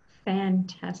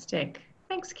 Fantastic.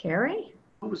 Thanks, Kerry.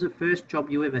 What was the first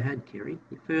job you ever had, Kerry?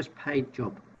 Your first paid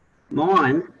job?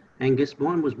 Mine, Angus,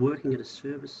 was working at a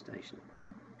service station.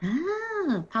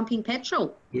 Pumping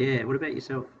petrol. Yeah, what about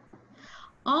yourself?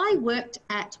 I worked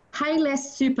at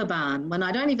Payless Superbarn when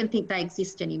I don't even think they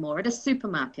exist anymore, at a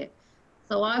supermarket.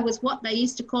 So I was what they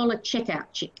used to call a checkout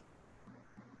chick.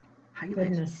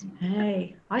 Goodness.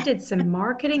 Hey, I did some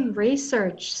marketing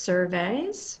research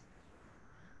surveys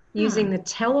using the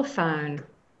telephone.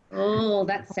 Oh,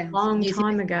 that sounds a long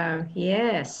time ago.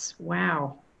 Yes.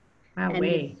 Wow. And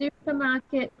the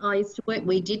supermarket I used to work,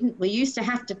 we used to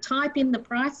have to type in the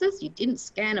prices. You didn't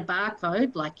scan a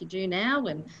barcode like you do now,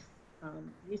 and you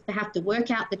used to have to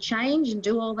work out the change and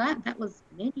do all that. That was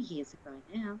many years ago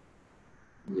now.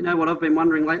 You know what I've been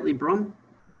wondering lately, Brom?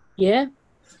 Yeah?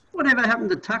 Whatever happened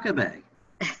to Tucker Bag?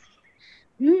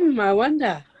 I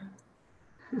wonder.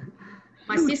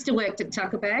 My sister worked at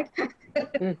Tucker Bag.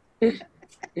 It's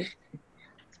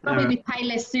probably with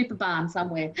Payless Superbarn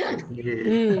somewhere.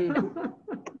 Yeah.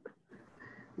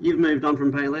 You've moved on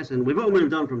from Payless and we've all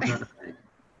moved on from Tucker Bag.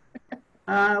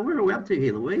 Where are we up to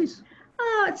here, Louise?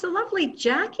 Oh, it's a lovely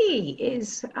Jackie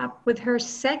is up with her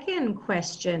second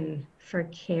question for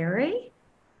Kerry.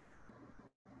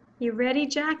 You ready,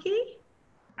 Jackie?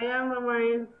 I am,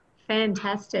 Louise.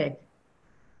 Fantastic.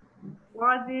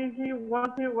 Why did you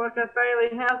want to work at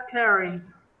Bailey House, Kerry?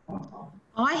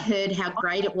 I heard how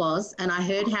great it was, and I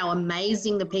heard how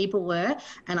amazing the people were,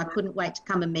 and I couldn't wait to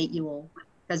come and meet you all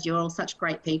because you're all such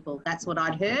great people. That's what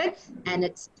I'd heard, and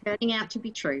it's turning out to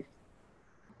be true.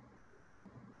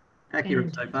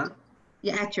 Accurate so far?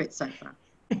 Yeah, accurate so far.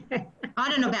 I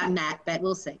don't know about Nat, but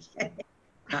we'll see.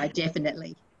 No,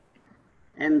 definitely.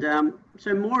 And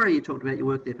so Moira, you talked about you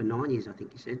worked there for 9 years, I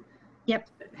think you said. Yep.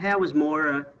 How was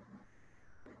Moira?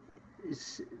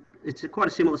 It's quite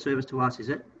a similar service to us, is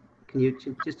it? Can you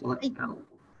just tell us?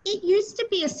 It used to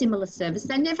be a similar service.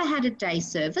 They never had a day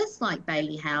service like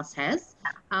Bailey House has.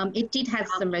 It did have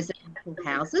some resident pool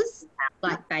houses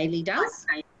like Bailey does.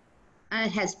 It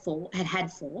has four,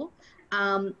 had four.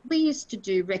 We used to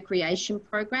do recreation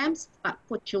programs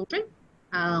for children,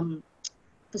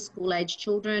 for school-age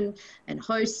children, and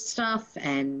host stuff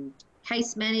and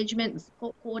case management and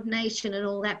support coordination and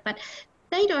all that, but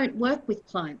they don't work with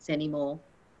clients anymore.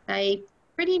 They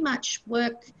pretty much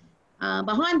work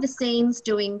behind the scenes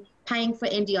paying for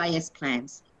NDIS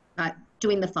plans,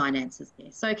 doing the finances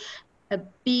there. So a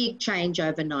big change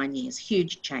over 9 years,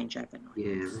 huge change over 9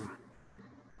 years. Yeah,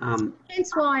 right.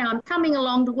 Hence why I'm coming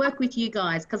along to work with you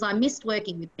guys, because I missed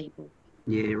working with people.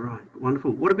 Yeah, right.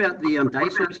 Wonderful. What about the day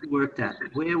service you worked at?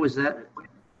 Where was that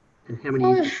and how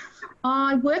many years?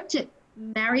 I worked at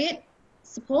Marriott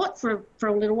Support for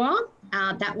a little while.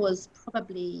 That was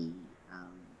probably,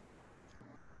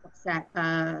 what's that?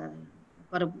 I've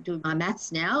got to do my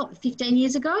maths now. 15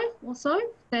 years ago or so,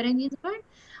 13 years ago.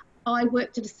 I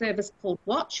worked at a service called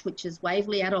Watch, which is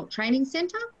Waverley Adult Training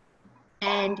Centre.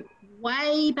 And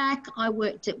way back, I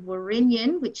worked at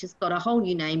Warringah, which has got a whole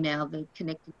new name now, the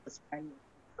Connected Australia,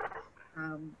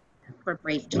 for a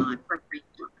brief time.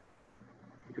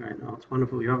 Great. Oh, it's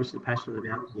wonderful. You're obviously passionate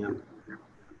about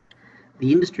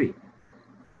the industry.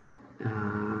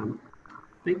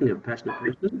 Speaking of passionate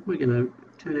person, we're going to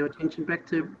turn our attention back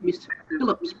to Miss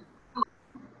Phillips.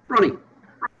 Bronnie.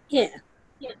 Yeah.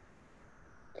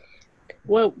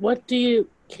 Well,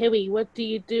 Kerry, what do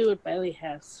you do at Bailey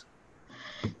House?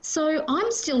 So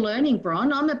I'm still learning,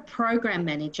 Bron. I'm a program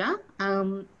manager,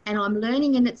 and I'm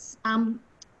learning, and it's been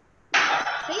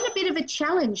a bit of a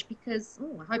challenge because,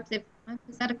 I hope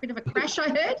is that a bit of a crash I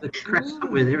heard? The crash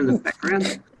somewhere there in the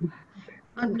background.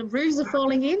 And the roofs are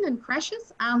falling in and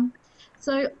crashes.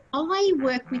 So I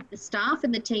work with the staff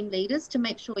and the team leaders to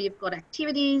make sure you've got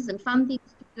activities and fun things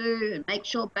to do and make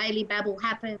sure Bailey Babble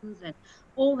happens and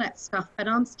all that stuff. But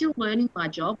I'm still learning my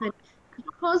job, and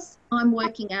because I'm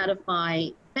working out of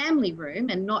my family room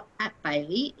and not at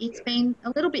Bailey, it's been a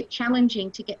little bit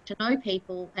challenging to get to know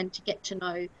people and to get to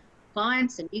know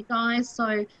clients and you guys. So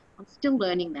I'm still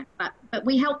learning that. But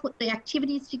we help put the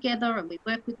activities together and we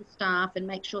work with the staff and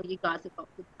make sure you guys have got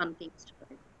good fun things to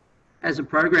do. As a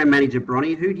program manager,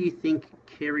 Bronnie, who do you think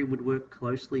Kerry would work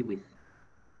closely with?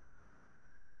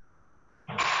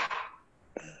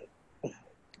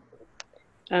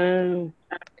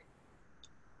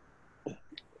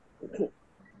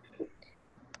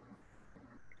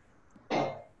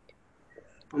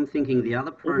 I'm thinking the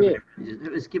other program managers.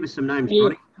 Let's give us some names,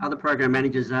 Bronnie. Other program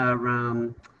managers are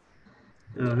Renee.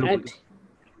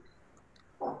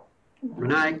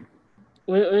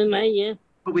 Renee, yeah.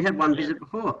 Oh, we had one visit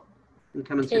before and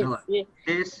come and say hello. Yeah.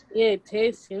 Tess? Yeah,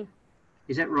 Tess, yeah.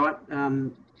 Is that right,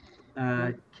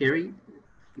 Kerry?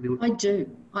 I do.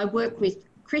 I work with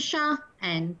Krisha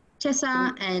and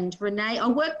Tessa and Renee. I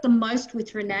work the most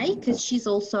with Renee because she's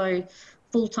also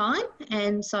full-time,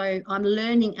 and so I'm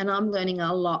learning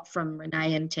a lot from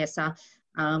Renee and Tessa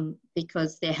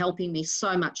because they're helping me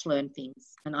so much learn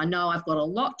things, and I know I've got a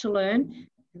lot to learn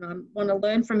and I want to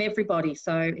learn from everybody,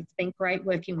 so it's been great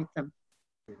working with them.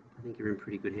 I think you're in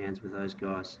pretty good hands with those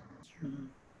guys.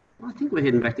 Well, I think we're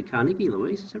heading back to Carnegie,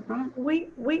 Louise, is that right?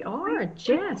 We are,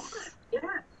 Jess.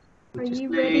 Are you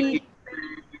need- ready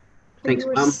Thanks, for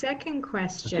your Mum. second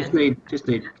question? Just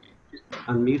need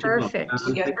unmuted. Perfect.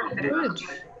 Good.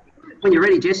 When you're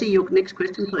ready, Jessie, your next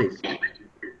question, please.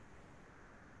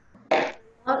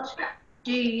 What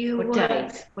do you What work?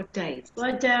 days? What days?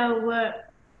 What do you work?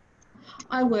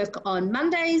 I work on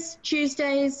Mondays,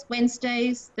 Tuesdays,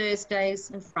 Wednesdays, Thursdays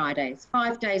and Fridays,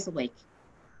 5 days a week.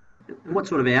 And what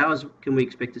sort of hours can we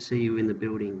expect to see you in the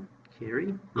building,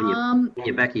 Kerry? When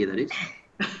you're back here, that is.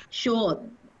 Sure.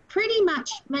 Pretty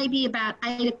much maybe about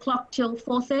 8 o'clock till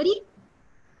 4:30,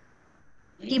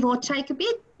 give or take a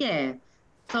bit, yeah.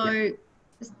 So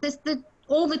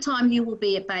all the time you will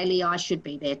be at Bailey, I should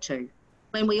be there too,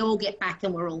 when we all get back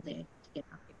and we're all there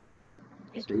together.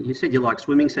 So you said you like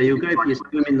swimming, so you'll go for your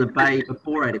swim in the bay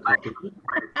before 8 o'clock.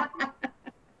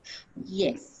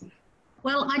 Yes.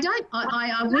 Well,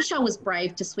 I wish I was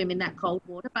brave to swim in that cold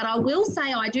water, but I will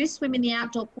say I do swim in the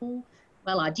outdoor pool.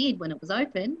 Well, I did when it was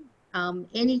open,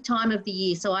 any time of the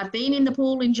year. So I've been in the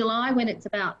pool in July when it's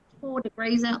about 4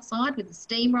 degrees outside with the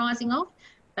steam rising off,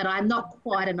 but I'm not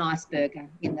quite an iceberger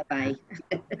in the bay.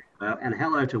 And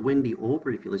hello to Wendy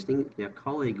Aubrey, if you're listening. Our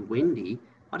colleague Wendy.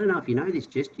 I don't know if you know this,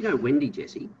 Jess. Do you know Wendy,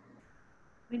 Jessie?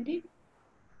 Wendy?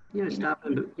 You know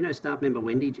staff member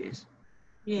Wendy, Jess?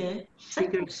 Yeah. She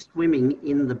goes swimming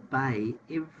in the bay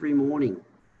every morning.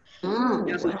 Oh,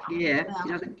 She doesn't care. wow. She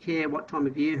doesn't care what time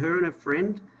of year. Her and her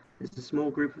friend, there's a small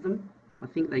group of them. I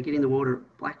think they get in the water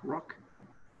at Black Rock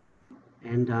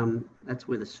and that's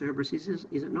where the Cerberus is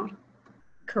it not?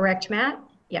 Correct, Matt?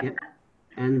 Yep. Yep.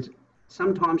 And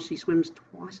sometimes she swims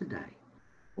twice a day.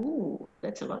 Ooh,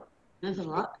 that's a lot. That's a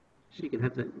lot. She can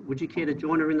have that. Would you care to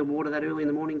join her in the water that early in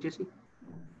the morning, Jessie?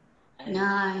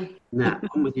 No. No,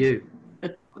 I'm with you. I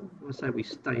say we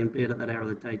stay in bed at that hour of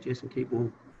the day, Jess, and keep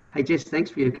warm. Hey, Jess,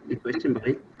 thanks for your question,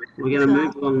 buddy. We're going to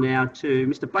move along now to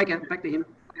Mr. Baker. Back to him.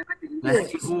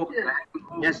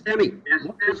 Now, Sammy,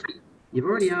 you've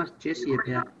already asked Jessie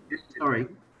about, sorry,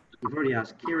 you've already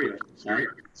asked Kerry, I should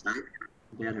say,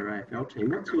 about her AFL team.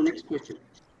 What's your next question?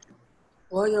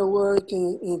 While you're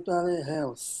working in private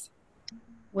house.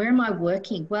 Where am I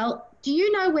working? Well, do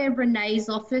you know where Renee's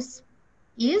office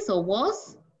is or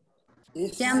was?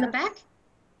 Yes. Down the back?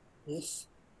 Yes.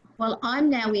 Well, I'm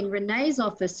now in Renee's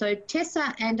office. So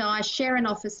Tessa and I share an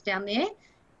office down there,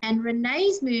 and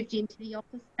Renee's moved into the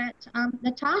office that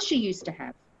Natasha used to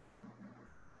have.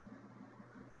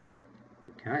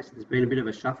 Okay, so there's been a bit of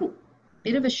a shuffle.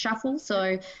 Bit of a shuffle.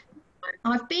 So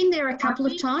I've been there a couple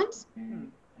of times.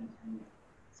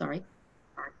 Sorry.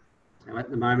 So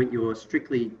at the moment, you're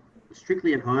strictly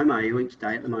at home, are you, each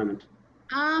day at the moment?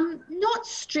 Not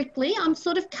strictly. I'm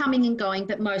sort of coming and going,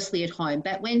 but mostly at home.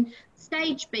 But when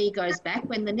stage B goes back,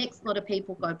 when the next lot of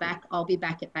people go back, I'll be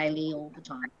back at Bailey all the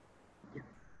time. Yeah.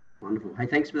 Wonderful. Hey,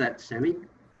 thanks for that, Sammy.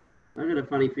 I've got a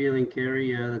funny feeling,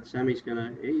 Kerry, that Sammy's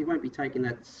he won't be taking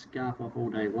that scarf off all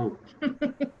day long.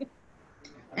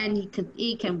 And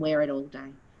he can wear it all day.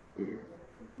 Yeah.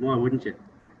 Why wouldn't you?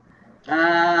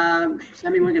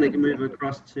 Sammy, we're going to move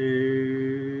across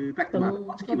to back to Mark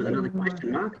Plotski with another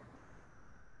question. Mark?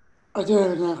 I do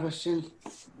have another question.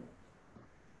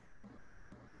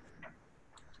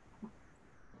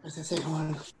 That's the second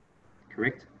one.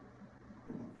 Correct.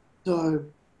 So,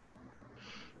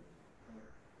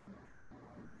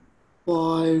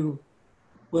 why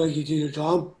will you do your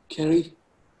job, Kerry?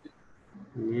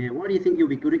 Yeah, why do you think you'll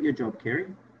be good at your job, Kerry?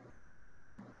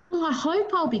 Well, I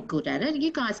hope I'll be good at it.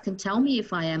 You guys can tell me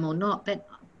if I am or not, but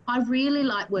I really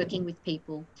like working with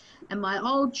people. And my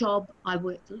old job, I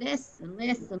worked less and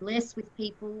less and less with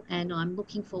people, and I'm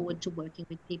looking forward to working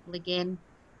with people again.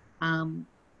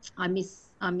 I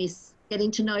miss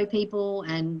getting to know people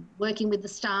and working with the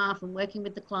staff and working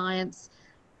with the clients.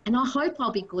 And I hope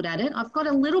I'll be good at it. I've got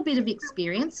a little bit of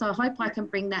experience, so I hope I can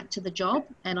bring that to the job.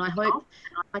 And I hope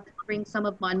I can bring some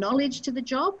of my knowledge to the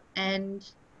job. And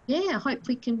yeah, I hope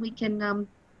we can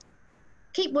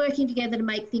keep working together to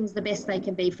make things the best they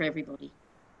can be for everybody.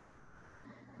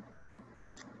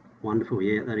 Wonderful,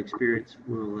 yeah, that experience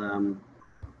will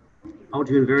hold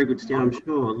you in very good stead, I'm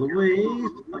sure.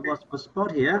 Louise, I've lost my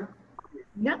spot here.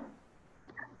 Yep.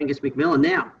 Angus McMillan.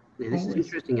 Now this is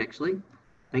interesting, actually.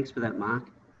 Thanks for that, Mark.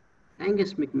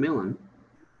 Angus McMillan,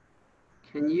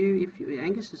 can you,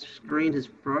 Angus's screen has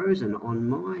frozen on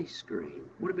my screen.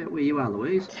 What about where you are,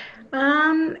 Louise?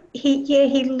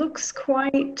 He looks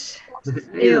quite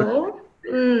ill.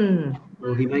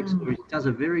 Well, he does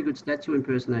a very good statue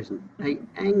impersonation. Hey,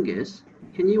 Angus,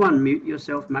 can you unmute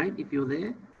yourself, mate, if you're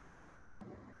there?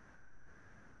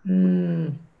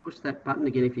 Push that button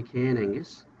again if you can,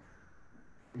 Angus.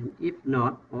 And if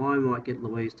not, I might get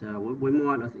Louise to. We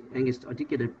might. I think Angus. I did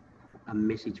get a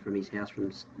message from his house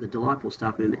from the delightful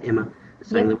staff member Emma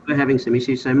saying that we're having some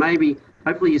issues. So maybe,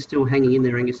 hopefully, you're still hanging in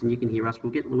there, Angus, and you can hear us.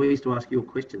 We'll get Louise to ask you a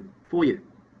question for you.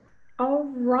 All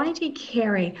righty,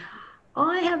 Kerry.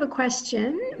 I have a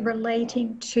question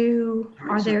relating to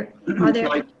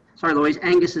Sorry, Louise.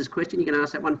 Angus's question. You can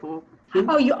ask that one for him.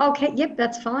 Oh, okay? Yep,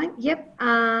 that's fine. Yep.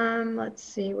 Let's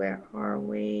see. Where are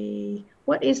we?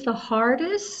 What is the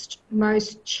hardest,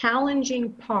 most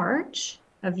challenging part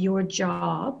of your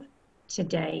job to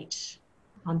date,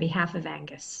 on behalf of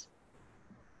Angus?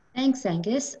 Thanks,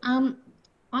 Angus.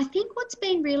 I think what's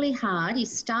been really hard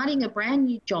is starting a brand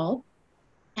new job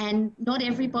and not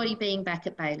everybody being back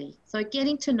at Bailey. So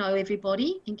getting to know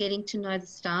everybody and getting to know the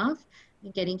staff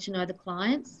and getting to know the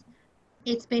clients,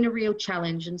 it's been a real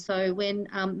challenge. And so when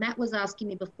Matt was asking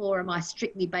me before, am I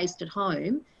strictly based at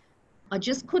home? I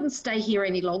just couldn't stay here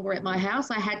any longer at my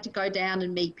house. I had to go down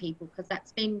and meet people because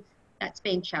that's been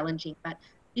challenging. But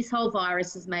this whole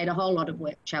virus has made a whole lot of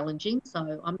work challenging.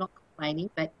 So I'm not complaining,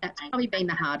 but that's probably been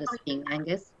the hardest thing,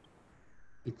 Angus.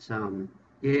 It's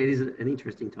yeah, it is an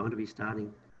interesting time to be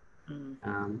starting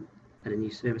at a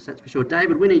new service, that's for sure.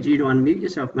 David, we need you to unmute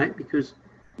yourself, mate, because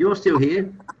you're still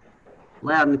here,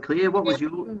 loud and clear. What was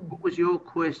your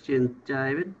question,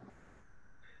 David?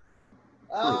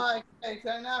 Okay,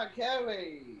 so now,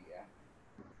 Kerry,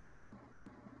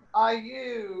 are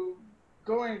you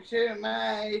going to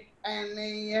make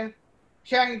any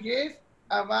changes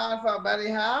around for Betty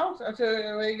House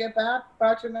until we get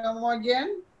back to normal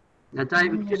again. Now,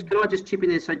 David, can I just chip in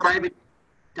there? So, David,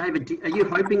 are you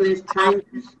hoping there's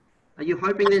changes? Are you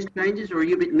hoping there's changes, or are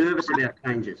you a bit nervous about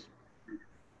changes?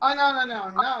 Oh, no,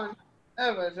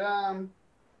 nervous.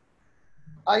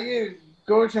 Are you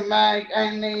going to make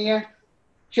any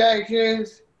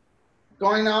changes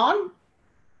going on?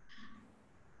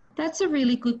 That's a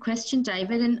really good question,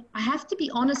 David. And I have to be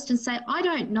honest and say I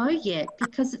don't know yet,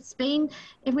 because it's been,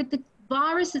 with the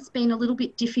virus, it's been a little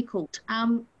bit difficult.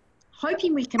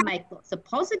 Hoping we can make lots of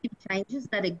positive changes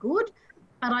that are good,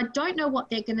 but I don't know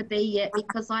what they're going to be yet,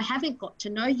 because I haven't got to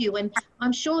know you. And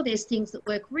I'm sure there's things that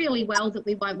work really well that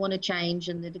we won't want to change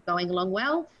and that are going along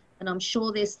well. And I'm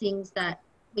sure there's things that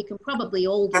we can probably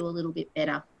all do a little bit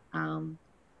better.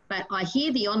 But I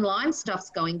hear the online stuff's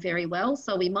going very well,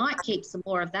 so we might keep some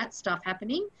more of that stuff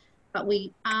happening. But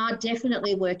we are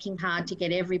definitely working hard to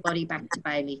get everybody back to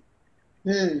Bailey.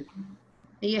 Are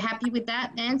you happy with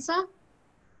that answer?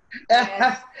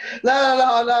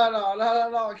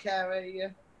 No, Kerry.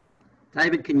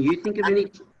 David, can you think of any?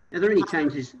 Are there any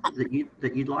changes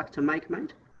that you'd like to make,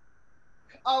 mate?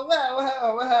 Oh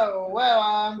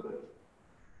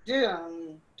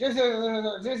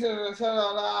this is sort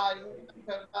of like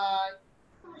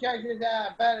check it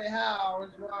out, Betty House,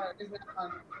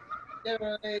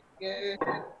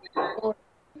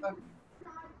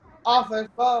 office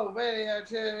bowl video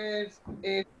too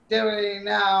is doing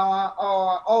now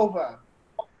or over.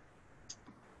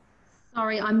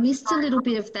 Sorry, I missed a little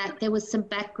bit of that. There was some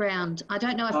background. I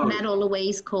don't know if Matt or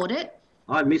Louise caught it.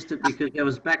 I missed it because there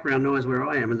was background noise where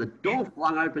I am, and the door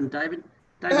flung open, David.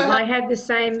 I had the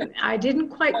same. I didn't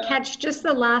quite catch just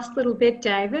the last little bit,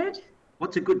 David.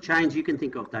 What's a good change you can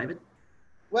think of, David?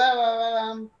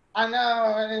 Well, I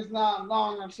know it's not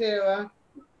long until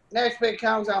next week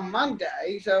comes on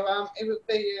Monday, so it would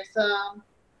be some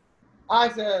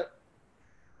isolations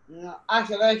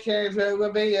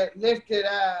will be lifted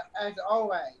as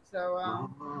always. So.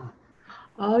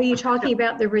 Oh, you're talking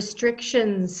about the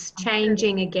restrictions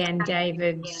changing again,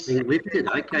 David. Being lifted,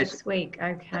 okay. Next week,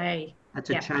 okay. That's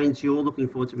a change you're looking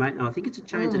forward to, mate. No, I think it's a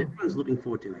change that everyone's looking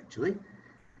forward to, actually.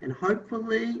 And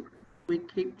hopefully we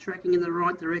keep tracking in the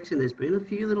right direction. There's been a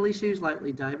few little issues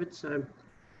lately, David, so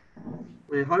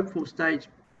we're hopeful stage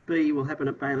B will happen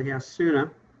at Bailey House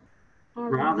sooner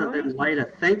rather than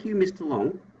later. Thank you, Mr.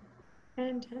 Long.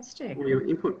 Fantastic. For your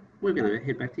input. We're going to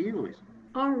head back to you, Louise.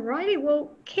 All righty. Well,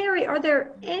 Kerry, are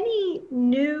there any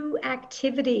new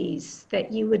activities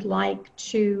that you would like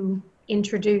to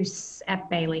introduce at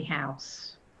Bailey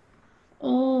House?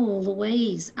 Oh,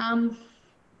 Louise. I'm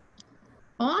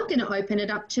going to open it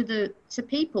up to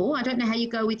people. I don't know how you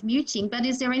go with muting, but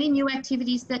is there any new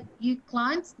activities that the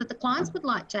clients would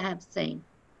like to have seen?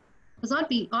 Because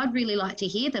I'd really like to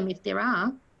hear them if there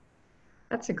are.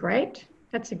 That's a great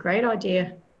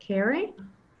idea, Kerry.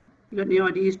 You got any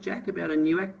ideas, Jack, about a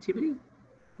new activity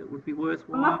that would be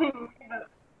worthwhile? Nothing.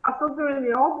 I still doing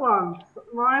the old ones.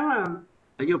 Ryman.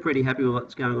 Are you pretty happy with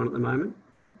what's going on at the moment?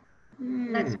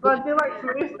 That's But I do like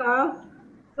smooth stars.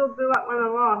 Still do like when I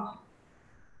lost.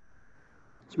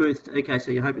 Okay,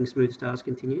 so you're hoping Smooth Stars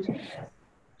continues?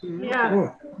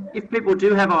 Yeah. If people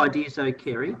do have ideas, though,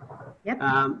 Kerry. Yep.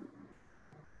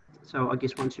 So I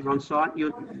guess once you're on site,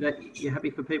 you're happy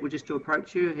for people just to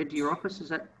approach you, head to your office. Is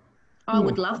that? I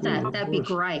would love that. That'd be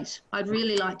great. I'd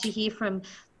really like to hear from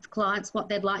clients what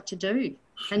they'd like to do,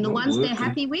 and the ones they're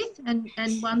happy with, and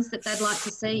ones that they'd like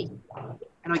to see.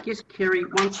 And I guess, Kerry,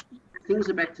 once things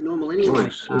are back to normal anyway,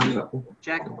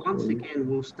 Jack, once again,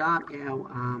 we'll start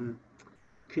our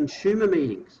consumer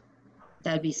meetings.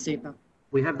 That'd be super.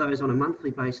 We have those on a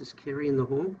monthly basis, Kerry, in the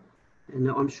hall, and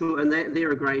I'm sure, and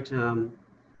they're a great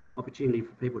opportunity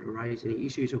for people to raise any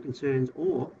issues or concerns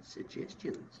or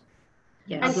suggestions.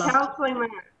 Yeah, and counselling, man.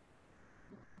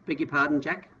 Beg your pardon,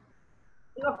 Jack?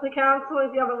 Not the council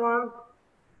is the other one.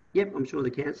 Yep, I'm sure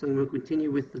the counselling will continue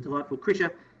with the delightful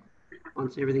Krisha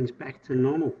once everything's back to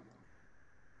normal.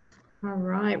 All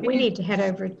right, we need to head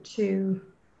over to,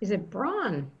 is it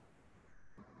Bron?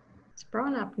 Is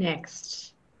Bron up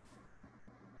next?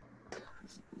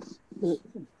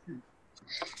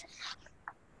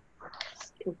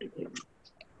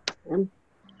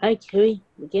 Hi, Kerry,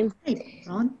 again. Hey,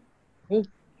 Bron.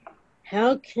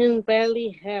 How can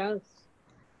Bailey House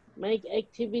make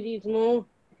activities more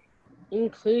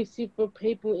inclusive for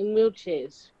people in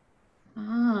wheelchairs?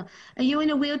 Are you in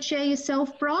a wheelchair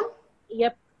yourself, Bron?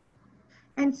 Yep.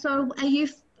 And so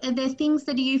are there things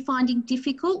that are you finding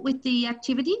difficult with the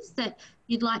activities that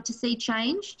you'd like to see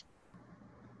changed?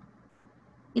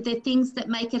 Are there things that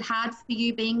make it hard for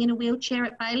you being in a wheelchair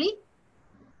at Bailey?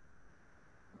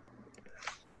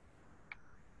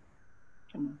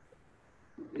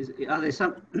 Are there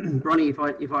some, Bronnie,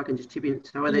 if I can just chip in,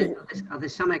 so are there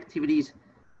some activities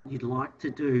you'd like to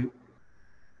do,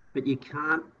 but you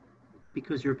can't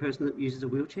because you're a person that uses a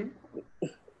wheelchair?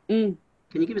 Mm.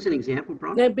 Can you give us an example,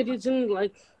 Bron? No, but it isn't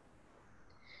like,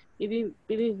 it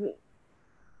isn't,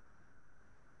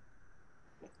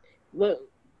 well,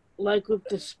 like with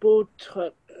the sport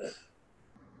type.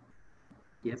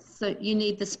 Yep. So you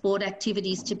need the sport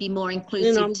activities to be more You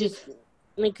inclusive. know, I'm just,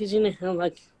 because you know how,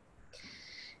 like,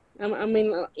 I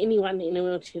mean, anyone in a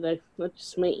wheelchair though, not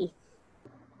just me.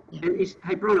 And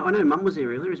hey, Bron, I know Mum was there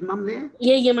earlier. Is Mum there?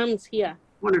 Yeah, your mum's here. I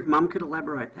wonder if Mum could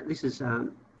elaborate. This is,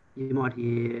 you might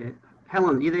hear,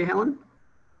 Helen, you there, Helen?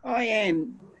 I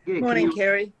am. Yeah, Morning,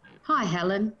 Kerry. Hi,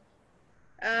 Helen.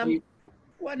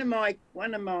 One of my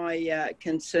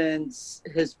concerns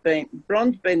has been,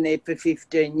 Bron's been there for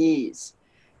 15 years,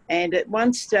 and at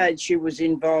one stage she was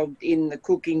involved in the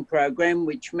cooking program,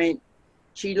 which meant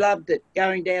she loved it,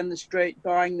 going down the street,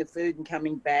 buying the food and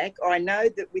coming back. I know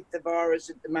that with the virus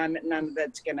at the moment, none of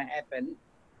that's going to happen.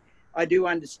 I do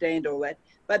understand all that.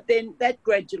 But then that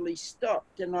gradually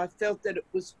stopped, and I felt that it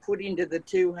was put into the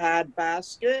too hard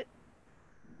basket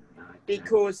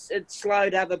because it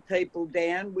slowed other people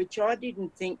down, which I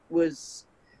didn't think was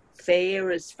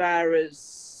fair. As far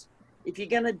as if you're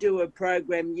going to do a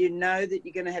program, you know that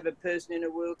you're going to have a person in a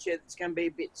wheelchair that's going to be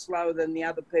a bit slower than the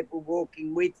other people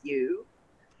walking with you.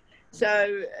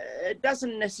 So it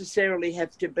doesn't necessarily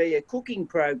have to be a cooking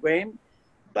program,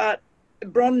 but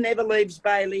Bron never leaves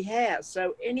Bailey House.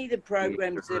 So any of the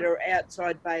programs that are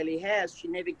outside Bailey House, she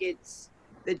never gets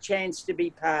the chance to be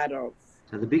part of.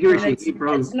 So the bigger issue here,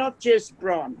 Bron. It's not just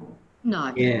Bron.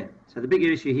 No. Yeah. So the bigger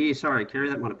issue here, sorry, Kerry,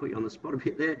 that might have put you on the spot a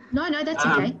bit there. No, that's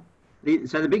okay.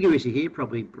 So the bigger issue here,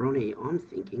 probably, Bronnie, I'm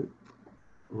thinking,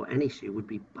 or an issue would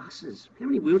be buses. How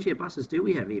many wheelchair buses do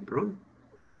we have here, Bron?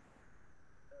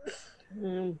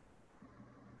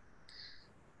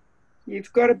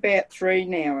 You've got about 3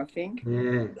 now, I think.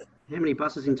 Yeah. How many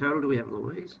buses in total do we have,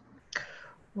 Louise?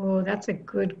 Oh, that's a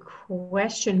good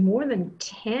question. More than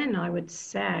 10, I would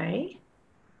say.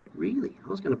 Really? I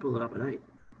was going to pull it up at 8.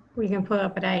 We can put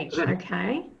up at 8,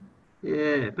 okay.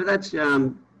 Yeah, but that's...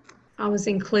 I was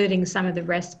including some of the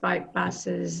rest boat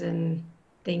buses and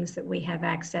things that we have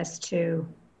access to.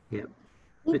 Yeah.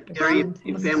 But Kerry,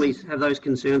 if families have those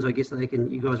concerns, I guess they can.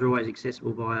 You guys are always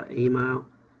accessible via email.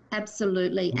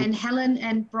 Absolutely. And Helen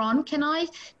and Bron, can I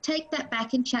take that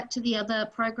back and chat to the other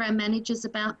program managers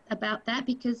about that?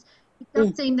 Because it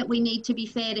does seem that we need to be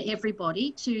fair to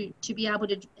everybody to be able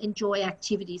to enjoy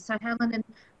activities. So Helen and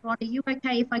Bron, are you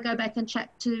okay if I go back and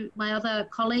chat to my other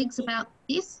colleagues about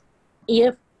this?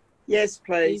 Yep. Yes,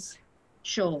 please.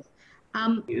 Sure.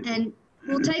 And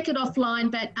we'll take it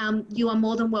offline, but you are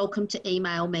more than welcome to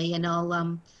email me, and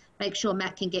I'll make sure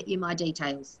Matt can get you my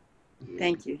details. Yeah.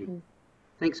 Thank you.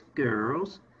 Thanks,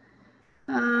 girls.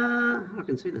 I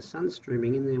can see the sun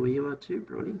streaming in there where you are too,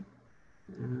 Bronnie.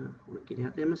 I want to get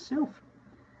out there myself.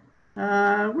 Where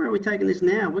are we taking this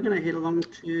now? We're going to head along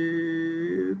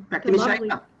to back to Miss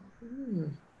Shaker.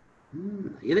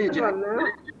 You there, Jack?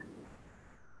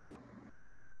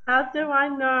 How do I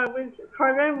know which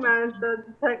program manager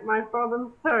to take my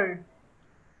problems to?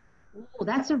 Oh,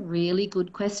 that's a really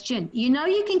good question. You know,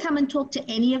 you can come and talk to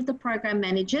any of the program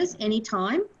managers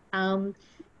anytime.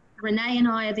 Renee and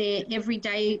I are there every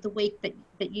day of the week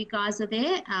that you guys are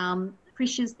there.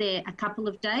 Krish is there a couple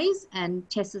of days and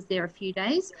Tess is there a few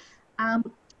days.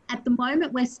 At the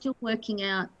moment, we're still working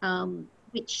out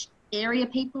which area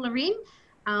people are in.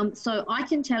 So I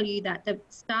can tell you that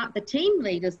the team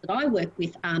leaders that I work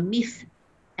with are Miff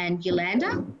and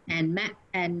Yolanda, and Matt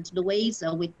and Louise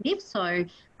are with Miff. So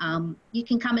you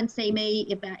can come and see me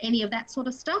about any of that sort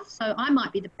of stuff. So I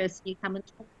might be the person you come and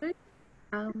talk to.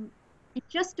 It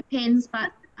just depends,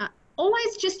 but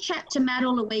always just chat to Matt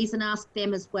or Louise and ask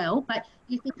them as well. But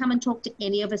you can come and talk to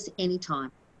any of us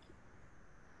anytime.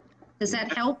 Does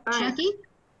that help, Jackie?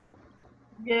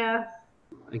 Yeah.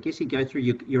 I guess you go through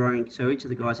your own, so each of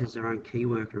the guys has their own key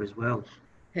worker as well.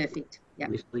 Perfect. Yeah.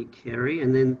 Initially, Kerry,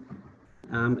 and then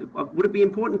would it be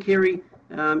important, Kerry,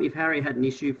 if Harry had an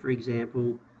issue, for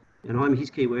example, and I'm his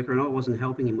key worker and I wasn't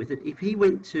helping him with it, if he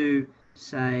went to,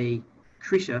 say,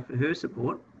 Krisha for her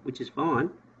support, which is fine,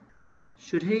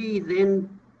 should he then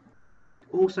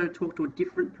also talk to a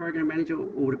different program manager, or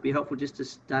would it be helpful just to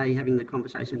stay having the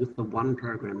conversation with the one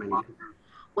program manager?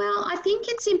 Well, I think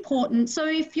it's important. So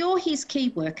if you're his key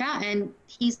worker and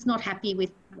he's not happy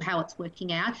with how it's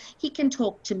working out, he can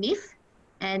talk to Miff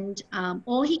and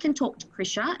or he can talk to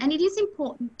Krisha. And it is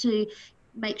important to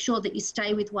make sure that you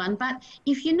stay with one. But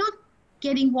if you're not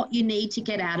getting what you need to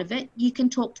get out of it, you can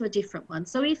talk to a different one.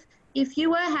 So if if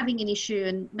you were having an issue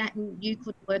and Matt and you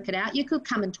couldn't work it out, you could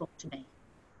come and talk to me.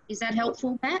 Is that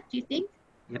helpful, Matt, do you think?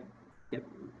 Yep,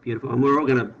 beautiful. And we're all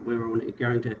going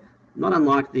to, not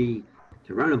unlike the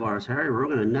coronavirus, Harry, we're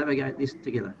all going to navigate this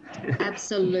together.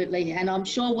 Absolutely, and I'm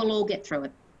sure we'll all get through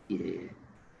it. Yeah.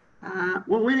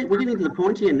 Well, we're getting to the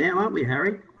point here now, aren't we,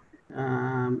 Harry?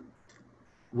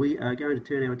 We are going to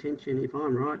turn our attention, if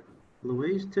I'm right,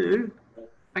 Louise,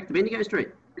 back to Bendigo Street.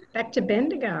 Back to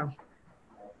Bendigo.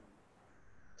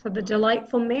 So the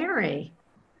delightful Mary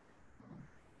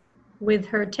with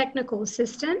her technical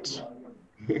assistant.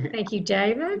 Thank you,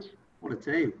 David. What a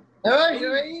team. Hello,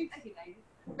 Louise.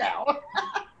 No.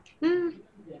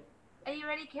 Are you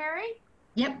ready, Kerry?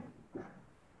 Yep.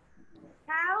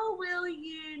 How will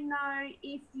you know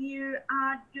if you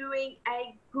are doing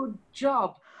a good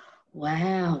job?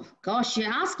 Wow, gosh, you're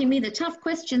asking me the tough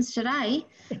questions today.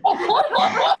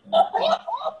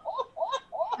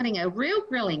 Getting a real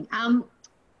grilling.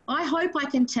 I hope I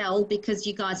can tell because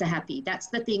you guys are happy. That's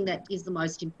the thing that is the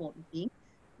most important thing.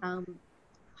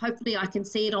 Hopefully I can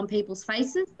see it on people's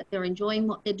faces that they're enjoying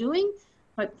what they're doing.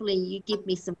 Hopefully you give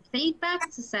me some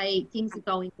feedback to say things are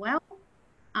going well.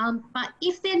 But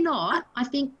if they're not, I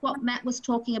think what Matt was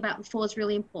talking about before is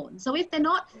really important. So if they're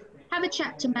not, have a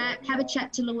chat to Matt, have a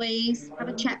chat to Louise, have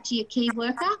a chat to your key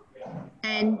worker,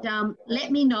 and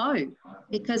let me know,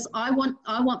 because I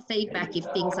want feedback if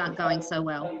things aren't going so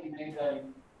well.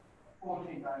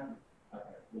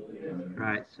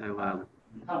 Right, so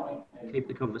keep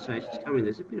the conversations coming.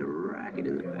 There's a bit of racket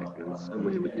in the background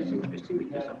somewhere, which is interesting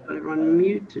because I've got everyone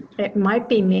muted. It might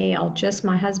be me.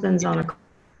 My husband's on a...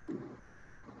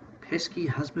 Pesky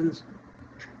husbands.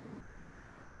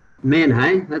 Men,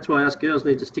 hey? That's why us girls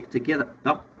need to stick together.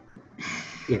 Oh,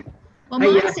 yeah. Well,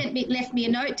 Mike left me a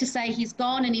note to say he's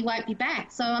gone and he won't be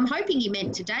back. So I'm hoping he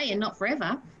meant today and not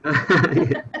forever.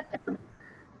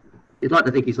 You'd like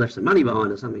to think he's left some money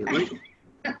behind or something at least.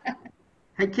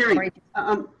 Hey, Kerry,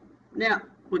 now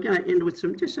we're going to end with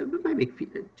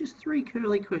just 3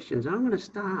 curly questions. I'm going to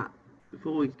start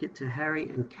before we get to Harry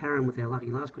and Karen with our lucky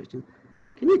last question.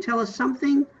 Can you tell us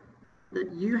something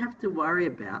that you have to worry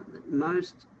about that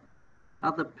most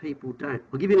other people don't?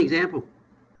 I'll give you an example.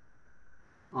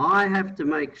 I have to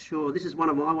make sure, this is one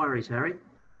of my worries, Harry,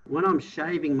 when I'm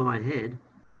shaving my head,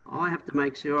 I have to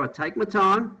make sure I take my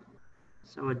time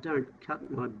so I don't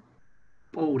cut my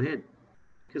bald head.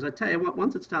 Because I tell you what,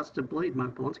 once it starts to bleed,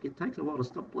 Mark Polonsky, it takes a while to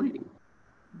stop bleeding.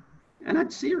 And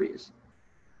that's serious.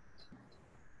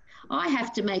 I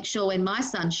have to make sure when my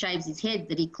son shaves his head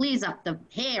that he clears up the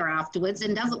hair afterwards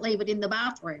and doesn't leave it in the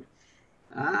bathroom.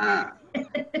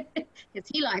 Because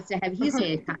he likes to have his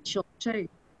hair cut short too.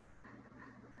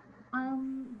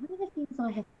 What are the things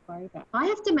I have to worry about? I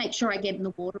have to make sure I get in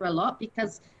the water a lot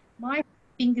because my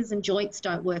fingers and joints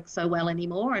don't work so well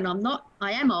anymore, and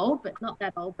I am old, but not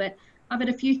that old, but I've had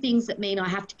a few things that mean I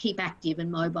have to keep active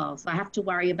and mobile. So I have to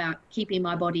worry about keeping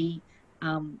my body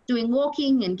doing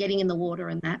walking and getting in the water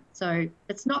and that. So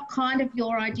it's not kind of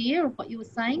your idea of what you were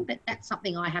saying, but that's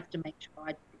something I have to make sure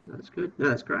I do. That's good. No,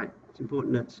 that's great. It's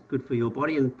important. That's good for your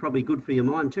body and probably good for your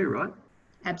mind too, right?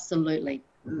 Absolutely.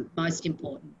 Most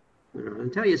important.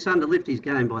 And tell your son to lift his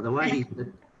game, by the way.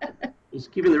 He's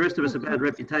giving the rest of us a bad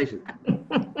reputation.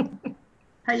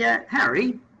 Hey,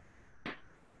 Harry,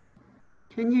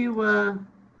 can you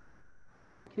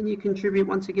contribute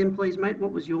once again, please, mate?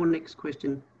 What was your next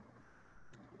question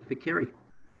for Kerry?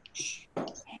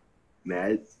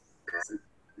 Mad.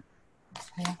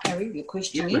 Harry, your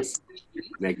question is?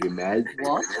 Make you mad.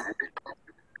 What?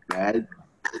 Mad.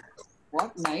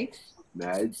 What makes?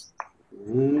 Mad.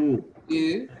 Ooh.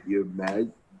 You're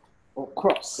mad. Or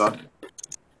cross.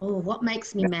 Oh, what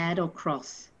makes me mad or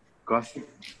cross? Cross.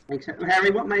 Thanks,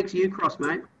 Harry, what makes you cross,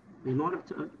 mate? You might have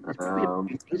to. There's probably a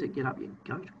few things that get up your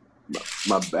goat.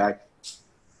 My back.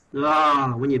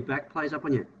 Ah, when your back plays up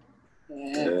on you.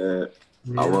 Yeah.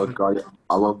 I won't go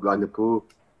in the pool.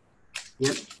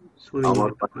 Yep.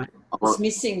 Swimming. It's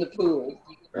missing the pool.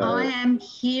 I am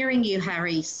hearing you,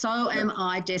 Harry. So am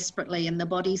I desperately, and the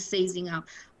body's seizing up.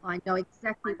 I know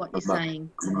exactly what you're saying.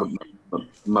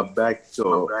 My back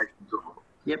sore.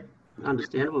 Yep,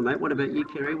 understandable, mate. What about you,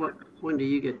 Kerry? When do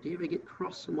you ever get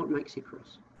cross, and what makes you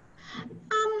cross?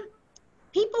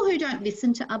 People who don't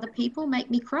listen to other people make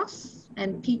me cross,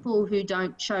 and people who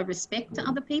don't show respect to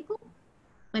other people.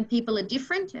 When people are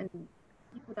different and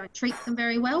people don't treat them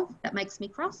very well, that makes me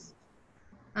cross.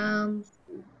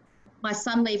 My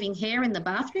son leaving hair in the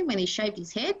bathroom when he shaved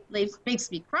his head makes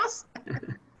me cross.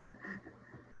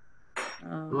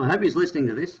 Well, I hope he's listening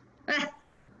to this.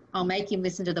 I'll make him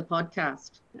listen to the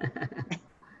podcast.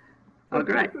 Oh,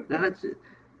 great. No,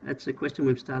 That's a question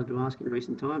we've started to ask in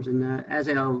recent times. And as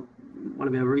one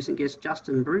of our recent guests,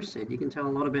 Justin Bruce, said, you can tell a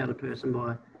lot about a person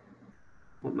by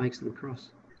what makes them cross.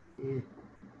 Yeah.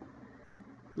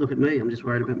 Look at me, I'm just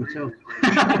worried about myself.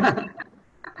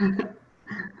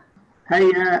 Hey,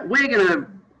 we're going to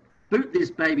boot this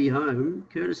baby home,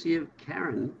 courtesy of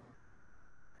Karen.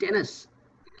 Dennis,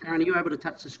 Karen, are you able to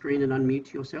touch the screen and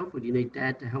unmute yourself, or do you need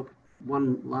Dad to help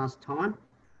one last time?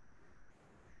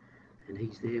 And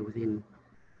he's there within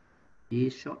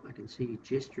earshot. I can see you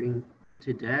gesturing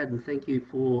to Dad, and thank you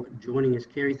for joining us,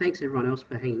 Kerry. Thanks everyone else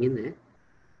for hanging in there,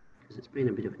 because it's been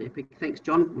a bit of an epic. Thanks,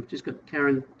 John. We've just got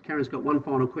Karen. Karen's got one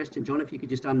final question. John, if you could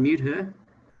just unmute her.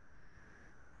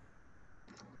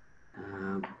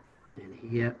 And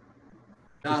here,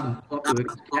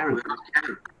 Karen.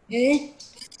 Yeah.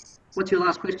 What's your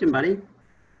last question, buddy?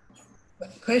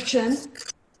 Question?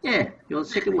 Yeah, your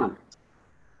second one.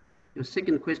 Your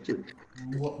second question.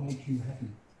 What makes you happy?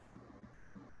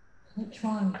 Which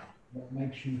one? What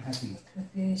makes you happy?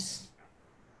 Confused.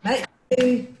 Make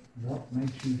you, What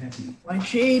makes you happy?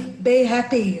 won't you be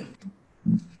happy?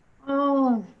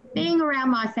 Oh, being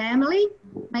around my family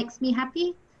makes me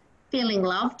happy. Feeling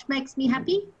loved makes me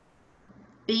happy.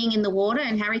 Being in the water,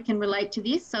 and Harry can relate to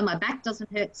this, so my back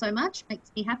doesn't hurt so much,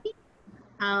 makes me happy.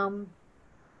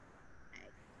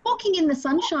 Walking in the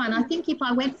sunshine. I think if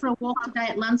I went for a walk today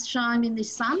at lunchtime in the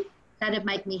sun, that'd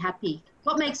make me happy.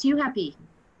 What makes you happy?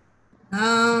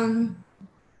 Go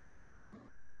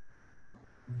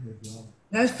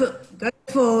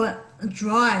for a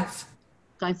drive.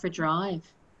 Go for a drive.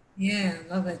 Yeah,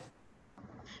 love it.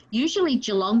 Usually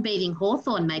Geelong beating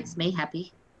Hawthorn makes me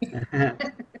happy.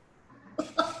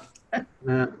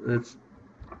 That's,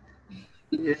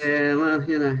 yeah, well,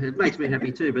 you know, it makes me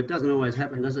happy too, but it doesn't always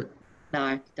happen, does it? No,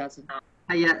 it doesn't.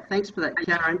 Hey, thanks for that,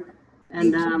 Karen,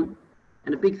 and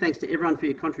a big thanks to everyone for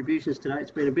your contributions today.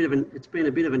 It's been a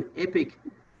bit of an epic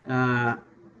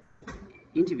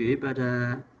interview, but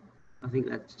I think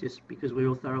that's just because we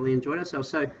all thoroughly enjoyed ourselves.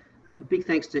 So, a big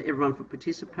thanks to everyone for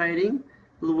participating.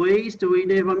 Louise,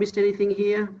 have I missed anything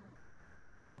here?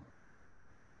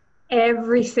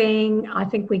 Everything. I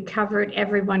think we covered.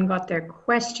 Everyone got their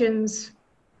questions.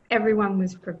 Everyone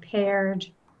was prepared.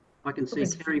 I can see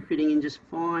Kerry fitting in just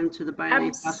fine to the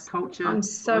Bailey House culture. I'm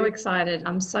so excited.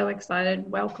 I'm so excited.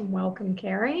 Welcome, welcome,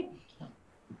 Kerry.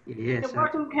 Yes. You're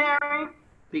welcome, Kerry.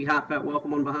 Big heartfelt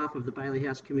welcome on behalf of the Bailey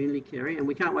House community, Kerry, and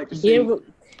we can't wait to see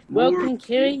welcome,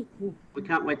 Kerry. We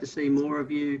can't wait to see more of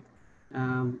you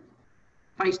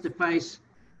face to face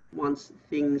once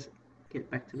things get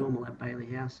back to normal at Bailey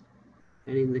House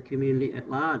and in the community at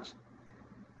large.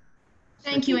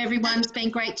 Thank you, everyone. It's been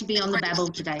great to be on the Babble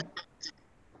today.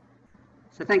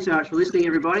 So thanks so much for listening,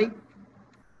 everybody.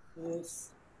 Yes.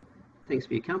 Thanks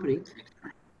for your company.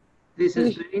 This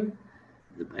has been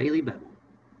the Bailey Babble.